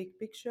understand the big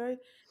picture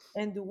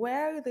and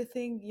where the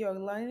thing you're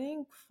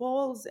learning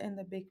falls in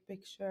the big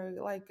picture,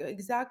 like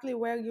exactly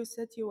where you're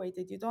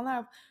situated. You don't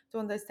have to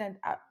understand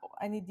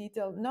any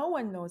detail. No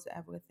one knows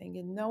everything,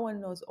 and no one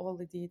knows all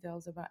the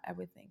details about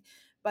everything,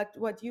 but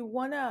what you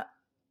want to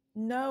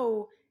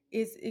know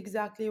is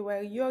exactly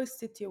where you're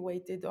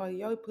situated, or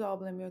your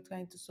problem you're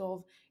trying to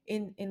solve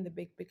in the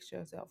big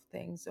pictures of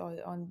things, or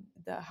on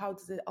the how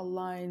does it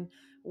align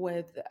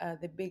with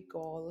the big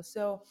goal.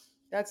 So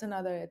that's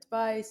another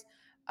advice.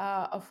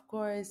 Of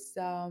course,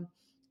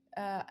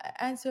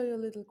 answer your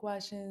little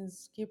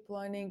questions, keep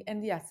learning,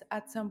 and yes,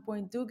 at some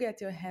point do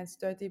get your hands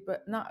dirty,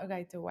 but not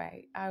right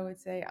away. I would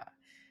say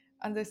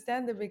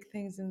understand the big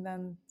things and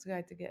then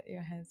try to get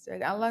your hands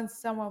dirty.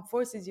 Unless someone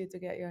forces you to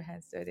get your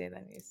hands dirty,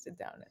 then you sit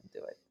down and do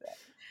it. But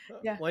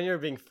yeah, When you're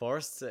being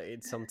forced,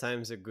 it's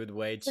sometimes a good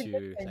way it's a good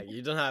to, thing. like,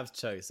 you don't have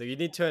choice, so you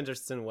need to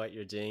understand what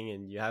you're doing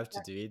and you have to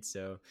Yeah, do it.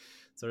 So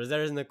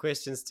there is no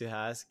questions to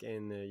ask,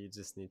 and you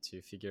just need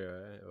to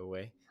figure a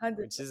way,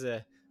 which 100%. is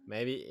a,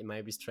 maybe it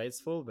might be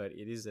stressful, but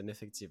it is an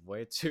effective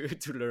way to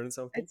to learn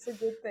something. It's a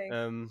good thing.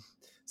 um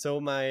so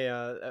my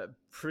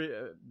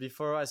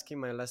before asking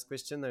my last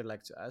question, I'd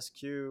like to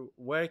ask you,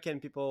 where can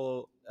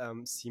people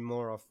see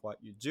more of what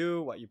you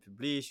do, what you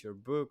publish, your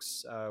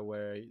books,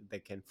 where they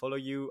can follow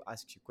you,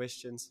 ask you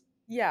questions?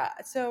 Yeah,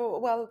 so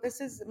well, this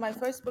is my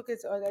first book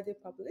is already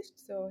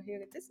published. So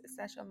here it is,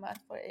 Essential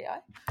Math for AI.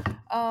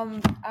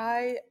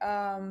 I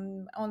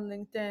on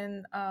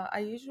LinkedIn. I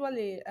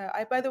usually.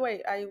 I by the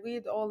way, I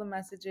read all the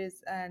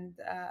messages and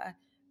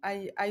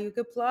I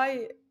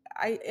reply.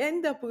 I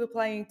end up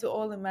replying to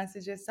all the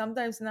messages.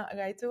 Sometimes not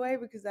right away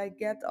because I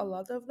get a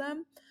lot of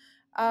them,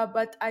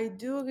 but I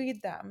do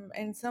read them.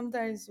 And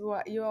sometimes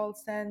what you all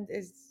send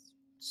is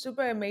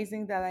super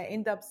amazing that I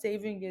end up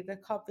saving it or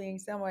copying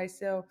somewhere.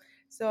 So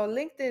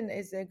LinkedIn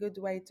is a good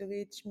way to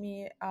reach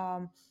me.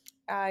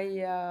 I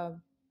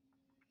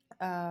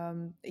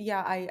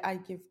yeah, I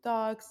give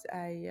talks,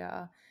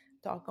 I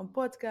talk on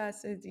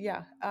podcasts,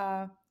 yeah,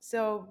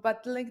 so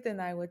but LinkedIn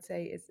I would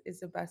say is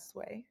the best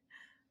way.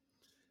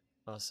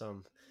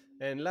 Awesome.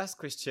 And last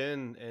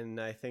question, and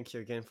I thank you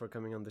again for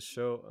coming on the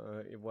show.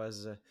 It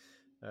was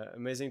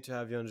amazing to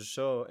have you on the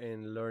show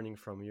and learning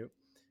from you.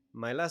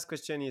 My last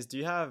question is, do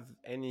you have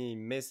any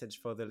message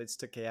for the Let's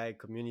Talk AI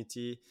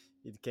community?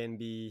 It can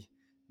be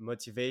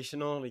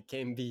motivational, it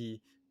can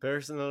be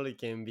personal, it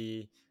can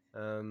be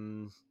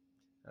um,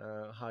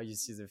 how you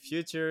see the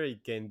future,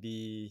 it can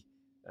be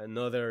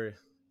another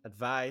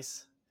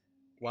advice.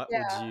 What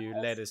would Yeah, you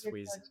let that's us a good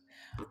with?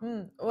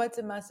 question. What's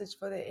a message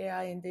for the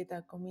AI and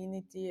data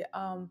community?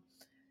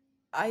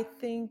 I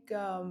think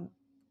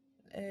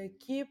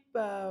keep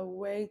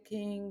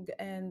working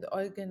and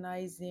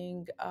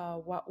organizing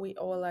what we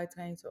all are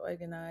trying to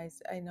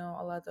organize. I know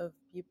a lot of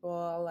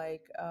people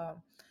like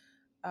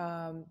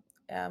um,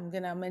 I'm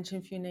gonna mention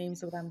a few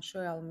names, but I'm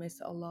sure I'll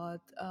miss a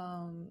lot.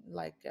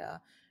 Like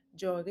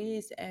Joe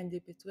Reese,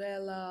 Andy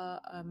Petrella,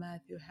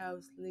 Matthew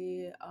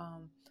Housley,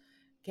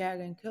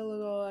 Karen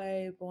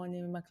Kilroy,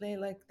 Bonnie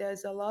McLean. Like,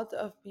 there's a lot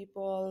of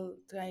people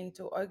trying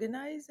to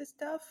organize this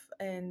stuff,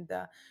 and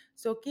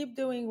so keep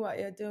doing what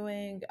you're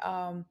doing.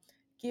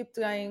 Keep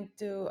trying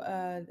to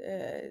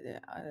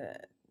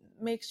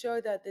make sure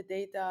that the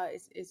data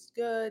is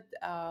good,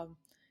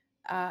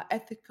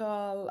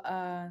 ethical.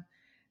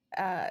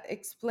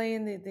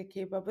 Explain the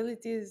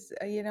capabilities,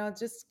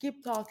 just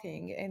keep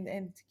talking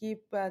and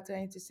keep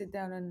trying to sit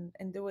down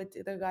and do it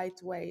the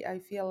right way. I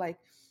feel like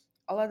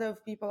a lot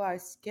of people are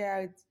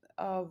scared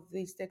of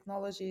these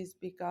technologies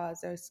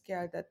because they're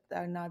scared that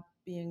they're not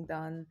being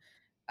done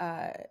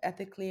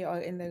ethically or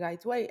in the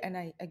right way, and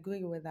I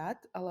agree with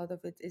that. A lot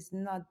of it is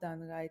not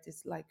done right.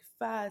 It's like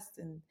fast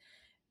and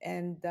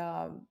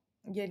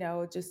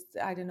just,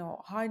 I don't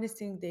know,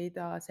 harnessing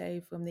data,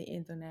 say, from the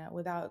internet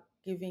without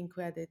giving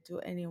credit to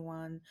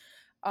anyone.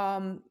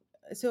 um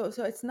so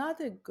it's not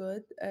a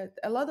good,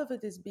 a lot of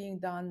it is being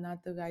done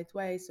not the right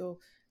way. So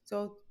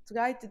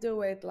try to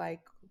do it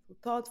like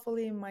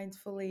thoughtfully,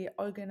 mindfully,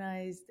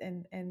 organized,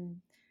 and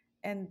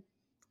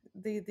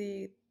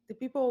the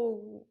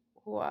people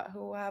who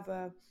have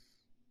a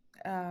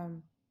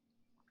um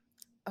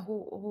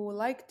who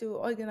like to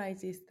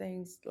organize these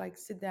things, like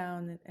sit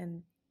down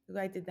and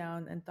write it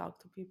down and talk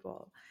to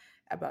people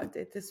about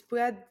it, to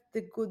spread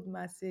the good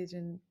message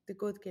and the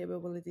good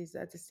capabilities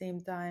at the same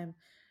time.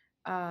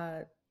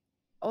 uh,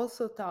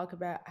 Also talk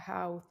about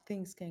how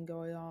things can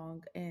go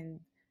wrong and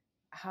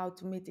how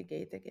to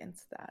mitigate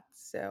against that.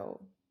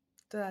 So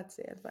that's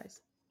the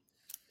advice.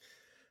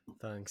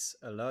 Thanks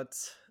a lot.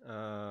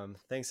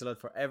 Thanks a lot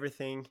for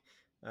everything.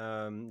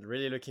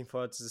 Really looking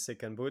forward to the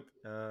second boot.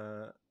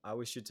 I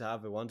wish you to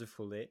have a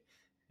wonderful day,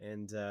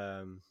 and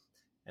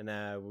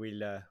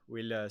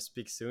we'll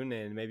speak soon,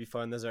 and maybe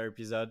for another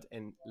episode.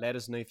 And let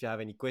us know if you have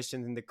any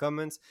questions in the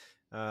comments,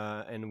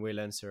 and we'll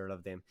answer all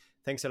of them.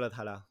 Thanks a lot,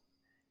 Hala.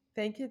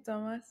 Thank you,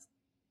 Thomas.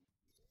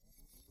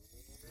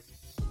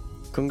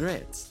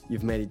 Congrats,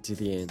 you've made it to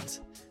the end.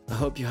 I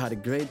hope you had a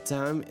great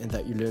time and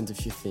that you learned a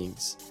few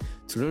things.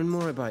 To learn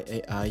more about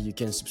AI, you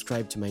can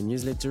subscribe to my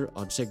newsletter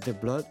or check the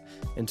blog.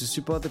 And to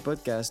support the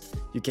podcast,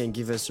 you can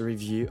give us a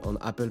review on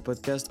Apple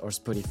Podcast or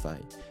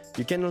Spotify.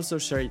 You can also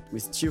share it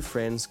with 2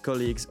 friends,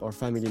 colleagues, or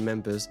family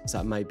members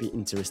that might be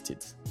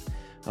interested.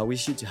 I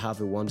wish you to have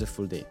a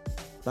wonderful day.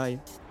 Bye.